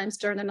couple of times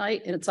during the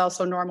night, and it's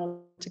also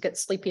normal to get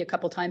sleepy a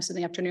couple of times in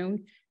the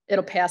afternoon.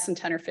 It'll pass in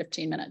 10 or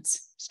 15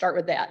 minutes. Start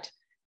with that.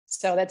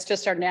 So that's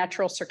just our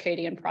natural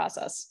circadian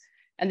process.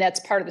 And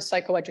that's part of the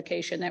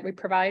psychoeducation that we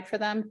provide for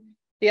them.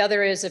 The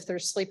other is if they're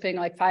sleeping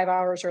like 5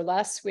 hours or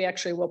less, we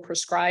actually will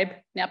prescribe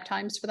nap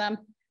times for them,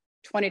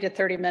 20 to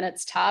 30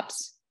 minutes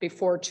tops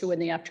before 2 in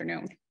the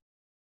afternoon.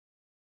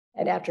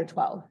 And after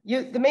 12.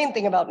 The main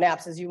thing about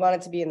naps is you want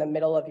it to be in the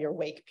middle of your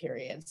wake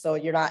period. So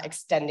you're not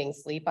extending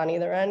sleep on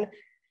either end.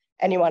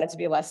 And you want it to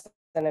be less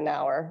than an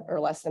hour or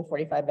less than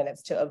 45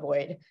 minutes to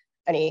avoid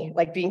any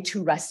like being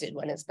too rested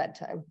when it's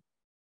bedtime.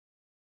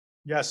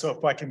 Yeah, so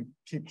if I can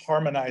keep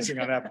harmonizing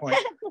on that point.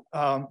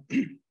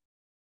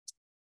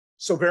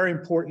 So very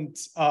important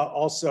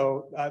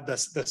also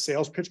the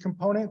sales pitch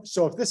component.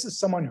 So if this is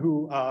someone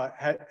who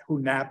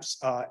naps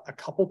a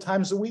couple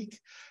times a week,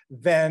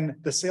 then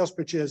the sales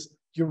pitch is,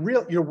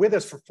 you're with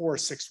us for 4 or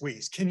 6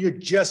 weeks. Can you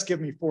just give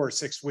me 4 or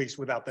 6 weeks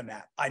without the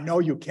nap? I know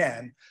you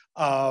can.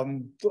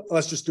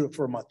 Let's just do it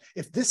for a month.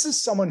 If this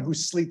is someone who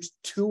sleeps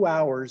 2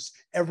 hours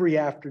every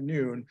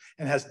afternoon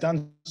and has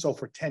done so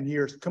for 10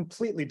 years,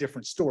 completely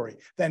different story.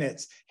 Then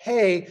it's,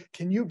 hey,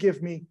 can you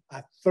give me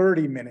a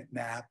 30-minute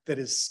nap that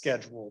is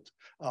scheduled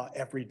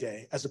every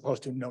day, as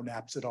opposed to no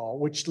naps at all,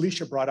 which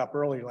Leisha brought up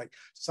earlier. Like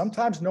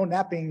sometimes no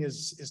napping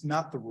is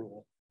not the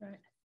rule. Right.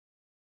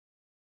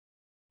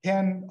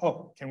 Can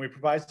we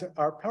provide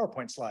our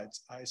PowerPoint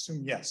slides? I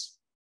assume yes.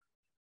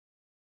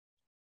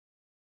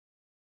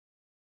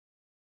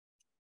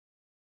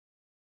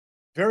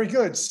 Very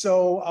good.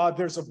 So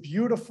there's a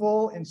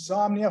beautiful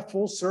Insomnia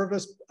full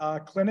service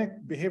clinic,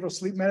 behavioral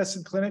sleep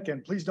medicine clinic,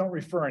 and please don't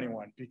refer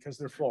anyone because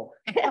they're full.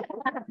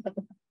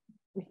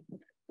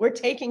 We're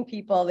taking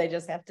people, they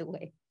just have to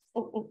wait.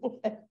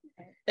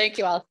 Thank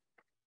you all.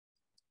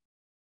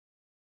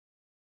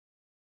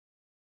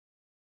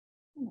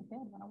 Oh my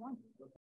God, 101.